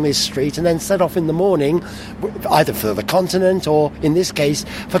all along this street, and then set off in the morning either for the continent or, in this case,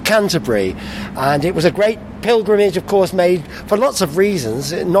 for Canterbury. And it was a great pilgrimage, of course, made for lots of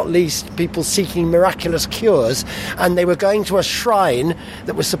reasons, not least people seeking miraculous cures, and they were going to a shrine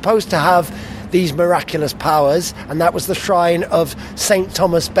that was supposed to have these miraculous powers, and that was the shrine of St.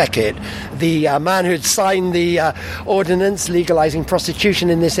 Thomas Becket, the man who had signed the ordinance legalising prostitution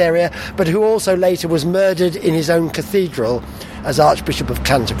in this area, but who also later was murdered in his own cathedral as Archbishop of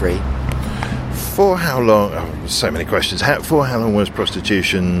Canterbury. For how long? Oh, so many questions. For how long was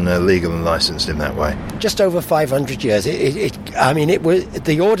prostitution legal and licensed in that way? Just over 500 years.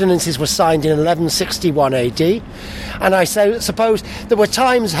 The ordinances were signed in 1161 AD, and I suppose there were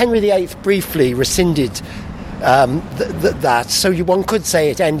times Henry VIII briefly rescinded that, so one could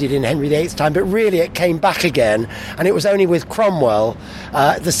say it ended in Henry VIII's time, but really it came back again, and it was only with Cromwell,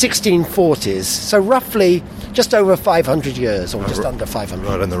 the 1640s, so roughly just over 500 years, or just under 500.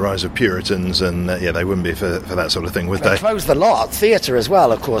 Right, and the rise of Puritans, and they wouldn't be for that sort of thing, would they? They closed the lot. Theatre as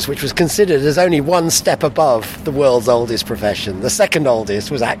well, of course, which was considered as only one step above the world's oldest profession. The second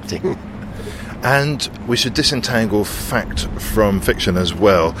oldest was acting. And we should disentangle fact from fiction as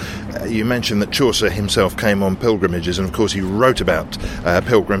well. You mentioned that Chaucer himself came on pilgrimages, and of course he wrote about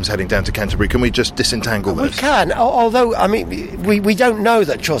pilgrims heading down to Canterbury. Can we just disentangle this? We can, although, I mean, we don't know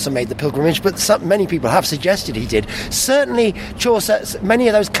that Chaucer made the pilgrimage, but many people have suggested he did. Certainly, Chaucer, many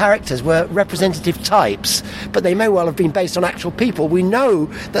of those characters were representative types, but they may well have been based on actual people. We know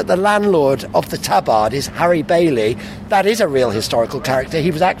that the landlord of the Tabard is Harry Bailey. That is a real historical character.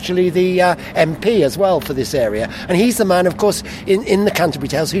 He was actually the MP as well for this area, and he's the man, of course, in the Canterbury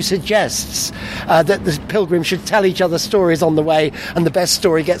Tales who suggests that the pilgrims should tell each other stories on the way, and the best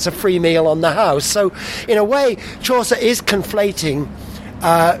story gets a free meal on the house. So in a way, Chaucer is conflating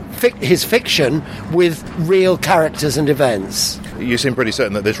his fiction with real characters and events. You seem pretty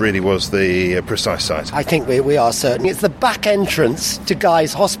certain that this really was the precise site. I think we are certain. It's the back entrance to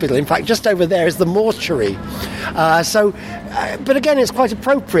Guy's Hospital. In fact, just over there is the mortuary. But again, it's quite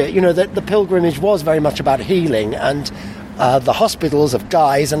appropriate, that the pilgrimage was very much about healing, and the hospitals of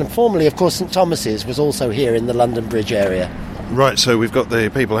Guy's, and formerly, of course, St Thomas's, was also here in the London Bridge area. Right, so we've got the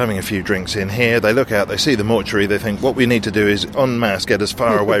people having a few drinks in here. They look out, they see the mortuary, they think, what we need to do is, en masse, get as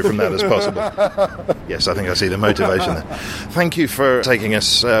far away from that as possible. Yes, I think I see the motivation there. Thank you for taking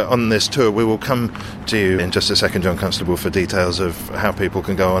us on this tour. We will come to you in just a second, John Constable, for details of how people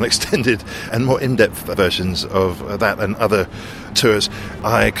can go on extended and more in-depth versions of that and other tours.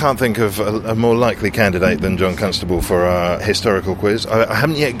 I can't think of a more likely candidate than John Constable for our historical quiz. I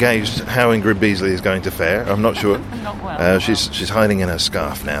haven't yet gauged how Ingrid Beasley is going to fare. I'm not sure. Not well. She's hiding in her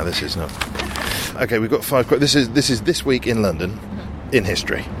scarf now. This is not... Okay, we've got 5 questions. This is This Week in London in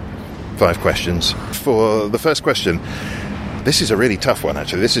History. 5 questions. For the first question, this is a really tough one,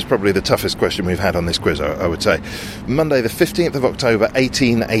 actually. This is probably the toughest question we've had on this quiz, I would say. Monday, the 15th of October,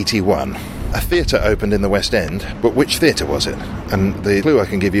 1881. A theatre opened in the West End, but which theatre was it? And the clue I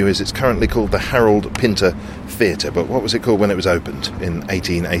can give you is it's currently called the Harold Pinter Theatre, but what was it called when it was opened in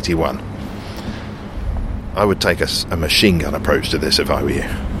 1881? I would take a machine gun approach to this if I were you.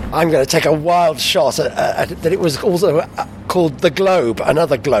 I'm going to take a wild shot at that it was also called the Globe,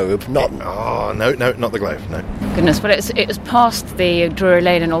 another Globe, not... Oh, no, not the Globe, no. Goodness, well, it was past the Drury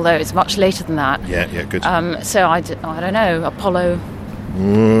Lane, and although it's much later than that... Yeah, good. So I don't know, Apollo...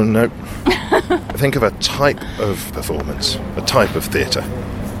 No. Think of a type of performance, a type of theatre.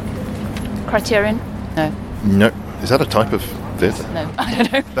 Criterion? No. Is that a type of theatre? No, I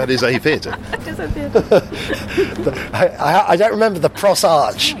don't know. That is a theatre. It is a theatre. I don't remember the Pross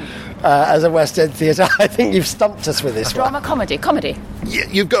Arch as a West End theatre. I think you've stumped us with this Drama, comedy. Yeah,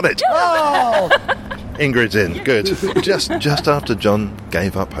 you've got it. Oh! Ingrid's in. Good. Just after John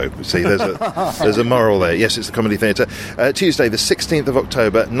gave up hope. See, there's a moral there. Yes, it's the Comedy Theatre. Tuesday, the 16th of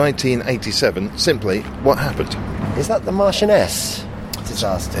October, 1987. Simply, what happened? Is that the Marchioness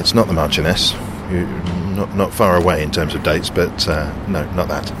disaster? It's not the Marchioness. You're not far away in terms of dates, but no, not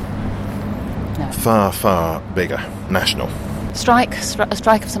that. No. Far, far bigger. National. A strike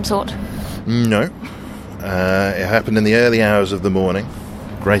of some sort? No. It happened in the early hours of the morning.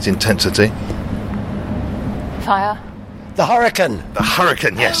 Great intensity. Fire? The hurricane. The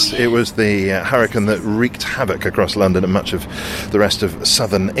hurricane, yes. It was the hurricane that wreaked havoc across London and much of the rest of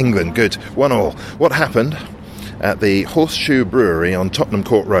southern England. Good. 1-1. What happened at the Horseshoe Brewery on Tottenham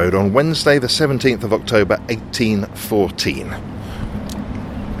Court Road on Wednesday, the 17th of October, 1814?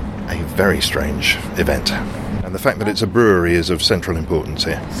 A very strange event. And the fact that it's a brewery is of central importance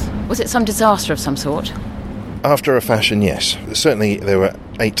here. Was it some disaster of some sort? After a fashion, yes. Certainly there were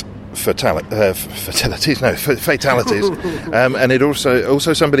 8 fatalities, and it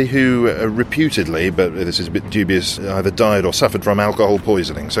also somebody who reputedly, but this is a bit dubious, either died or suffered from alcohol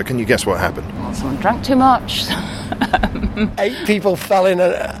poisoning. So can you guess what happened? Well, someone drank too much. 8 people fell in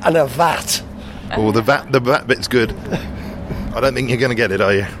a vat. Oh, the vat bit's good. I don't think you're going to get it,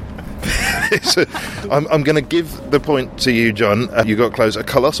 are you? I'm going to give the point to you, John. You got close. A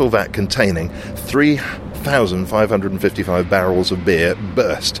colossal vat containing 3,555 barrels of beer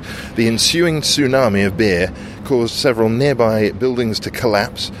burst. The ensuing tsunami of beer caused several nearby buildings to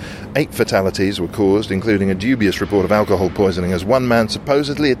collapse. 8 fatalities were caused, including a dubious report of alcohol poisoning, as one man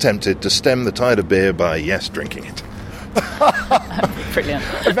supposedly attempted to stem the tide of beer by, drinking it. Brilliant.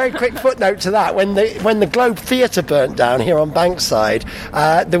 A very quick footnote to that: when the Globe Theatre burnt down here on Bankside,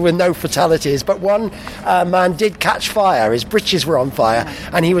 there were no fatalities, but one man did catch fire. His breeches were on fire,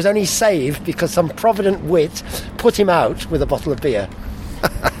 and he was only saved because some provident wit put him out with a bottle of beer.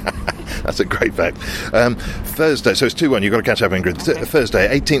 That's a great fact. Thursday, so it's 2-1. You've got to catch up, Ingrid. Thursday,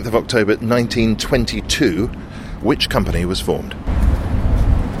 18th of October, 1922. Which company was formed?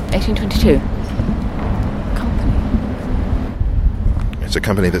 1822. It's a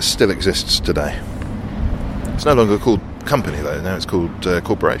company that still exists today. It's no longer called company, though. Now it's called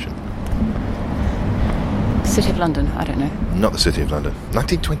corporation. City of London, I don't know. Not the City of London.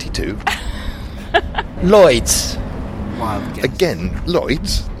 1922. Lloyd's. Wild guess. Again,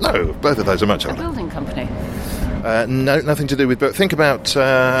 Lloyd's? No, both of those are much A older. building company. No, nothing to do with. But think about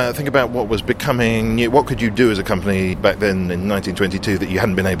what was becoming new. What could you do as a company back then in 1922 that you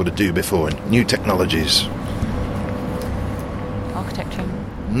hadn't been able to do before? New technologies. Architecture.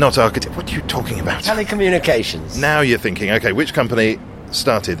 Not architect. What are you talking about? Telecommunications. Now you're thinking. Okay, which company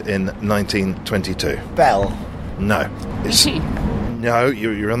started in 1922? Bell. No. BT. No,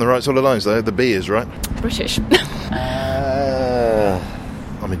 you're on the right sort of lines though. The B is right. British.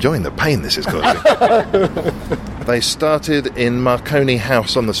 I'm enjoying the pain this is causing. They started in Marconi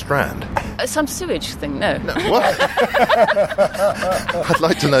House on the Strand. Some sewage thing, no. What? I'd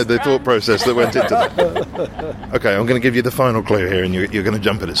like to know the thought process that went into that. Okay, I'm going to give you the final clue here, and you're going to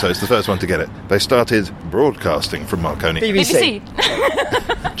jump at it, so it's the first one to get it. They started broadcasting from Marconi. BBC.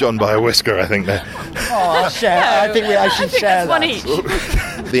 John by a whisker, I think there. Oh, share. I think I should share one that. each.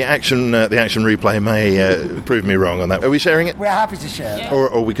 The action replay may prove me wrong on that. Are we sharing it? We're happy to share. Yeah.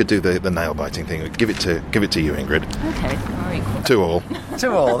 Or we could do the nail biting thing. Give it to you, Ingrid. Okay, we're equal. 2-2.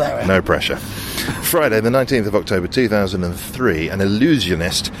 2-2, there we are. No pressure. Friday, the 19th of October 2003, an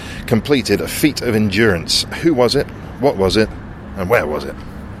illusionist completed a feat of endurance. Who was it? What was it? And where was it?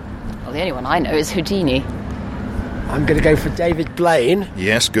 Well, the only one I know is Houdini. I'm going to go for David Blaine.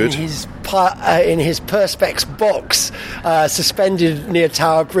 Yes, good. In his Perspex box, suspended near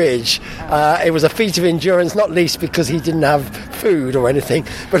Tower Bridge. It was a feat of endurance, not least because he didn't have food or anything,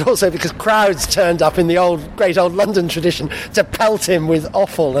 but also because crowds turned up in the great old London tradition to pelt him with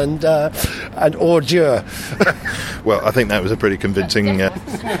offal and ordure. Well, I think that was a pretty convincing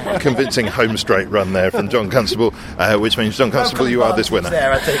home straight run there from John Constable, which means, John Constable, you are this winner.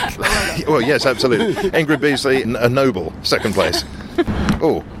 There, I think. Well, yes, absolutely. Ingrid Beasley, a noble second place.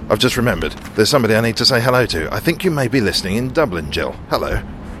 Oh, I've just remembered. There's somebody I need to say hello to. I think you may be listening in Dublin, Jill. Hello.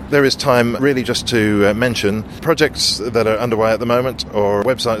 There is time really just to mention projects that are underway at the moment or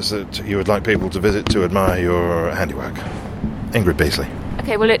websites that you would like people to visit to admire your handiwork. Ingrid Beasley.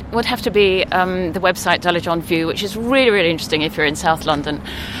 Okay, well, it would have to be the website Dulwich on View, which is really, really interesting if you're in South London.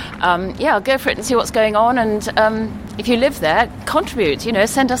 Go for it and see what's going on. And if you live there, contribute,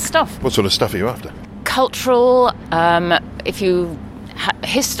 send us stuff. What sort of stuff are you after? Cultural,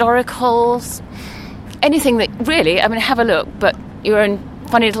 historical, anything that really, have a look, but your own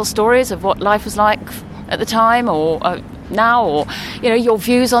funny little stories of what life was like at the time or now, or, your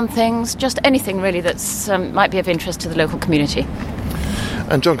views on things, just anything really that's might be of interest to the local community.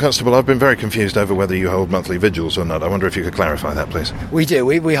 And John Constable, I've been very confused over whether you hold monthly vigils or not. I wonder if you could clarify that, please. We do.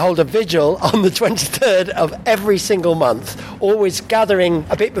 We hold a vigil on the 23rd of every single month, always gathering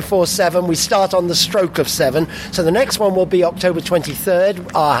a bit before 7. We start on the stroke of 7. So the next one will be October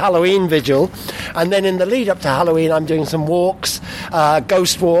 23rd, our Halloween vigil. And then in the lead up to Halloween, I'm doing some walks,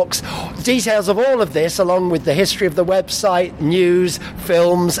 ghost walks. Details of all of this, along with the history of the website, news,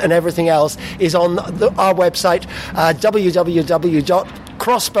 films, and everything else, is on our website,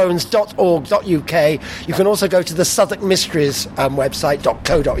 www.crossbones.org.uk. You can also go to the Southwark Mysteries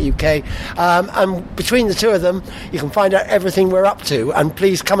website.co.uk, and between the two of them you can find out everything we're up to, and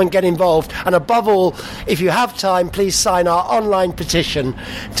please come and get involved, and above all, if you have time, please sign our online petition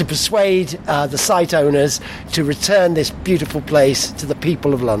to persuade the site owners to return this beautiful place to the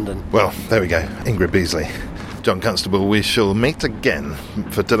people of London. Well, there we go. Ingrid Beasley, John Constable, we shall meet again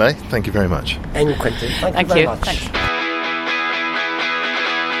for today. Thank you very much. And Quentin, thank you very much. Thanks.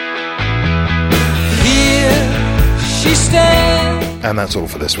 And that's all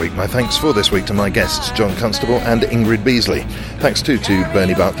for this week. My thanks for this week to my guests, John Constable and Ingrid Beasley. Thanks too to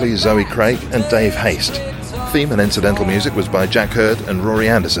Bernie Barclay, Zoe Craig and Dave Haste. Theme and incidental music was by Jack Hurd and Rory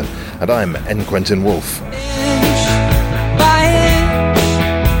Anderson. And I'm N. Quentin Wolfe.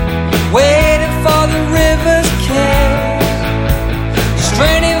 Waiting for the river's kiss,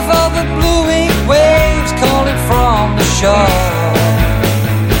 straining for the blue-winged waves calling from the shore.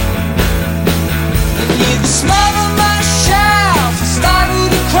 And you can smother my shouts and stifle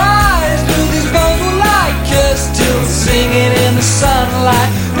the cries, but these bones will like us till singing in the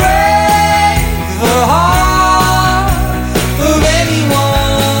sunlight. Break the heart of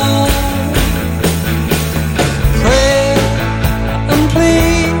anyone. Pray and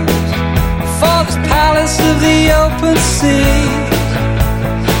please for this palace of the open sea.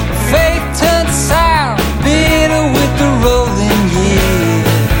 Faith turns sour, bitter with the rolling years.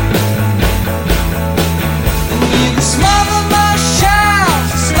 And you can smother my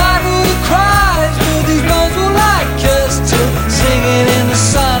shouts, stifle the cries, but these bones will like us till singing in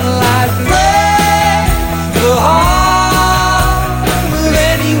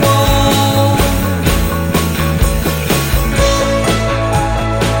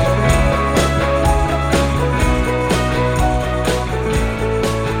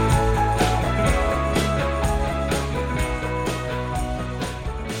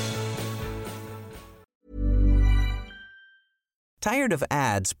Tired of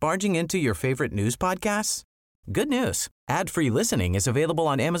ads barging into your favorite news podcasts? Good news. Ad-free listening is available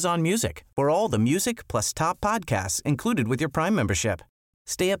on Amazon Music for all the music plus top podcasts included with your Prime membership.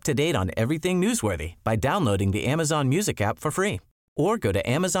 Stay up to date on everything newsworthy by downloading the Amazon Music app for free or go to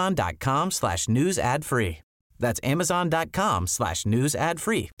amazon.com/news ad free. That's amazon.com/news ad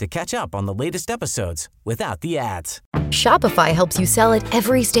free to catch up on the latest episodes without the ads. Shopify helps you sell at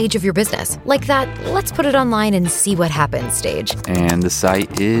every stage of your business. Like that, let's put it online and see what happens stage. And the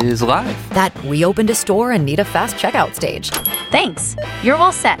site is live. That we opened a store and need a fast checkout stage. Thanks. You're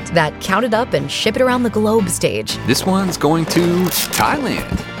all set. That count it up and ship it around the globe stage. This one's going to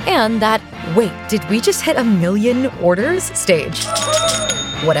Thailand. And that, wait, did we just hit 1 million orders stage?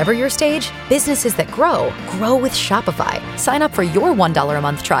 Whatever your stage, businesses that grow with Shopify. Sign up for your $1 a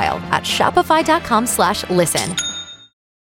month trial at shopify.com/listen.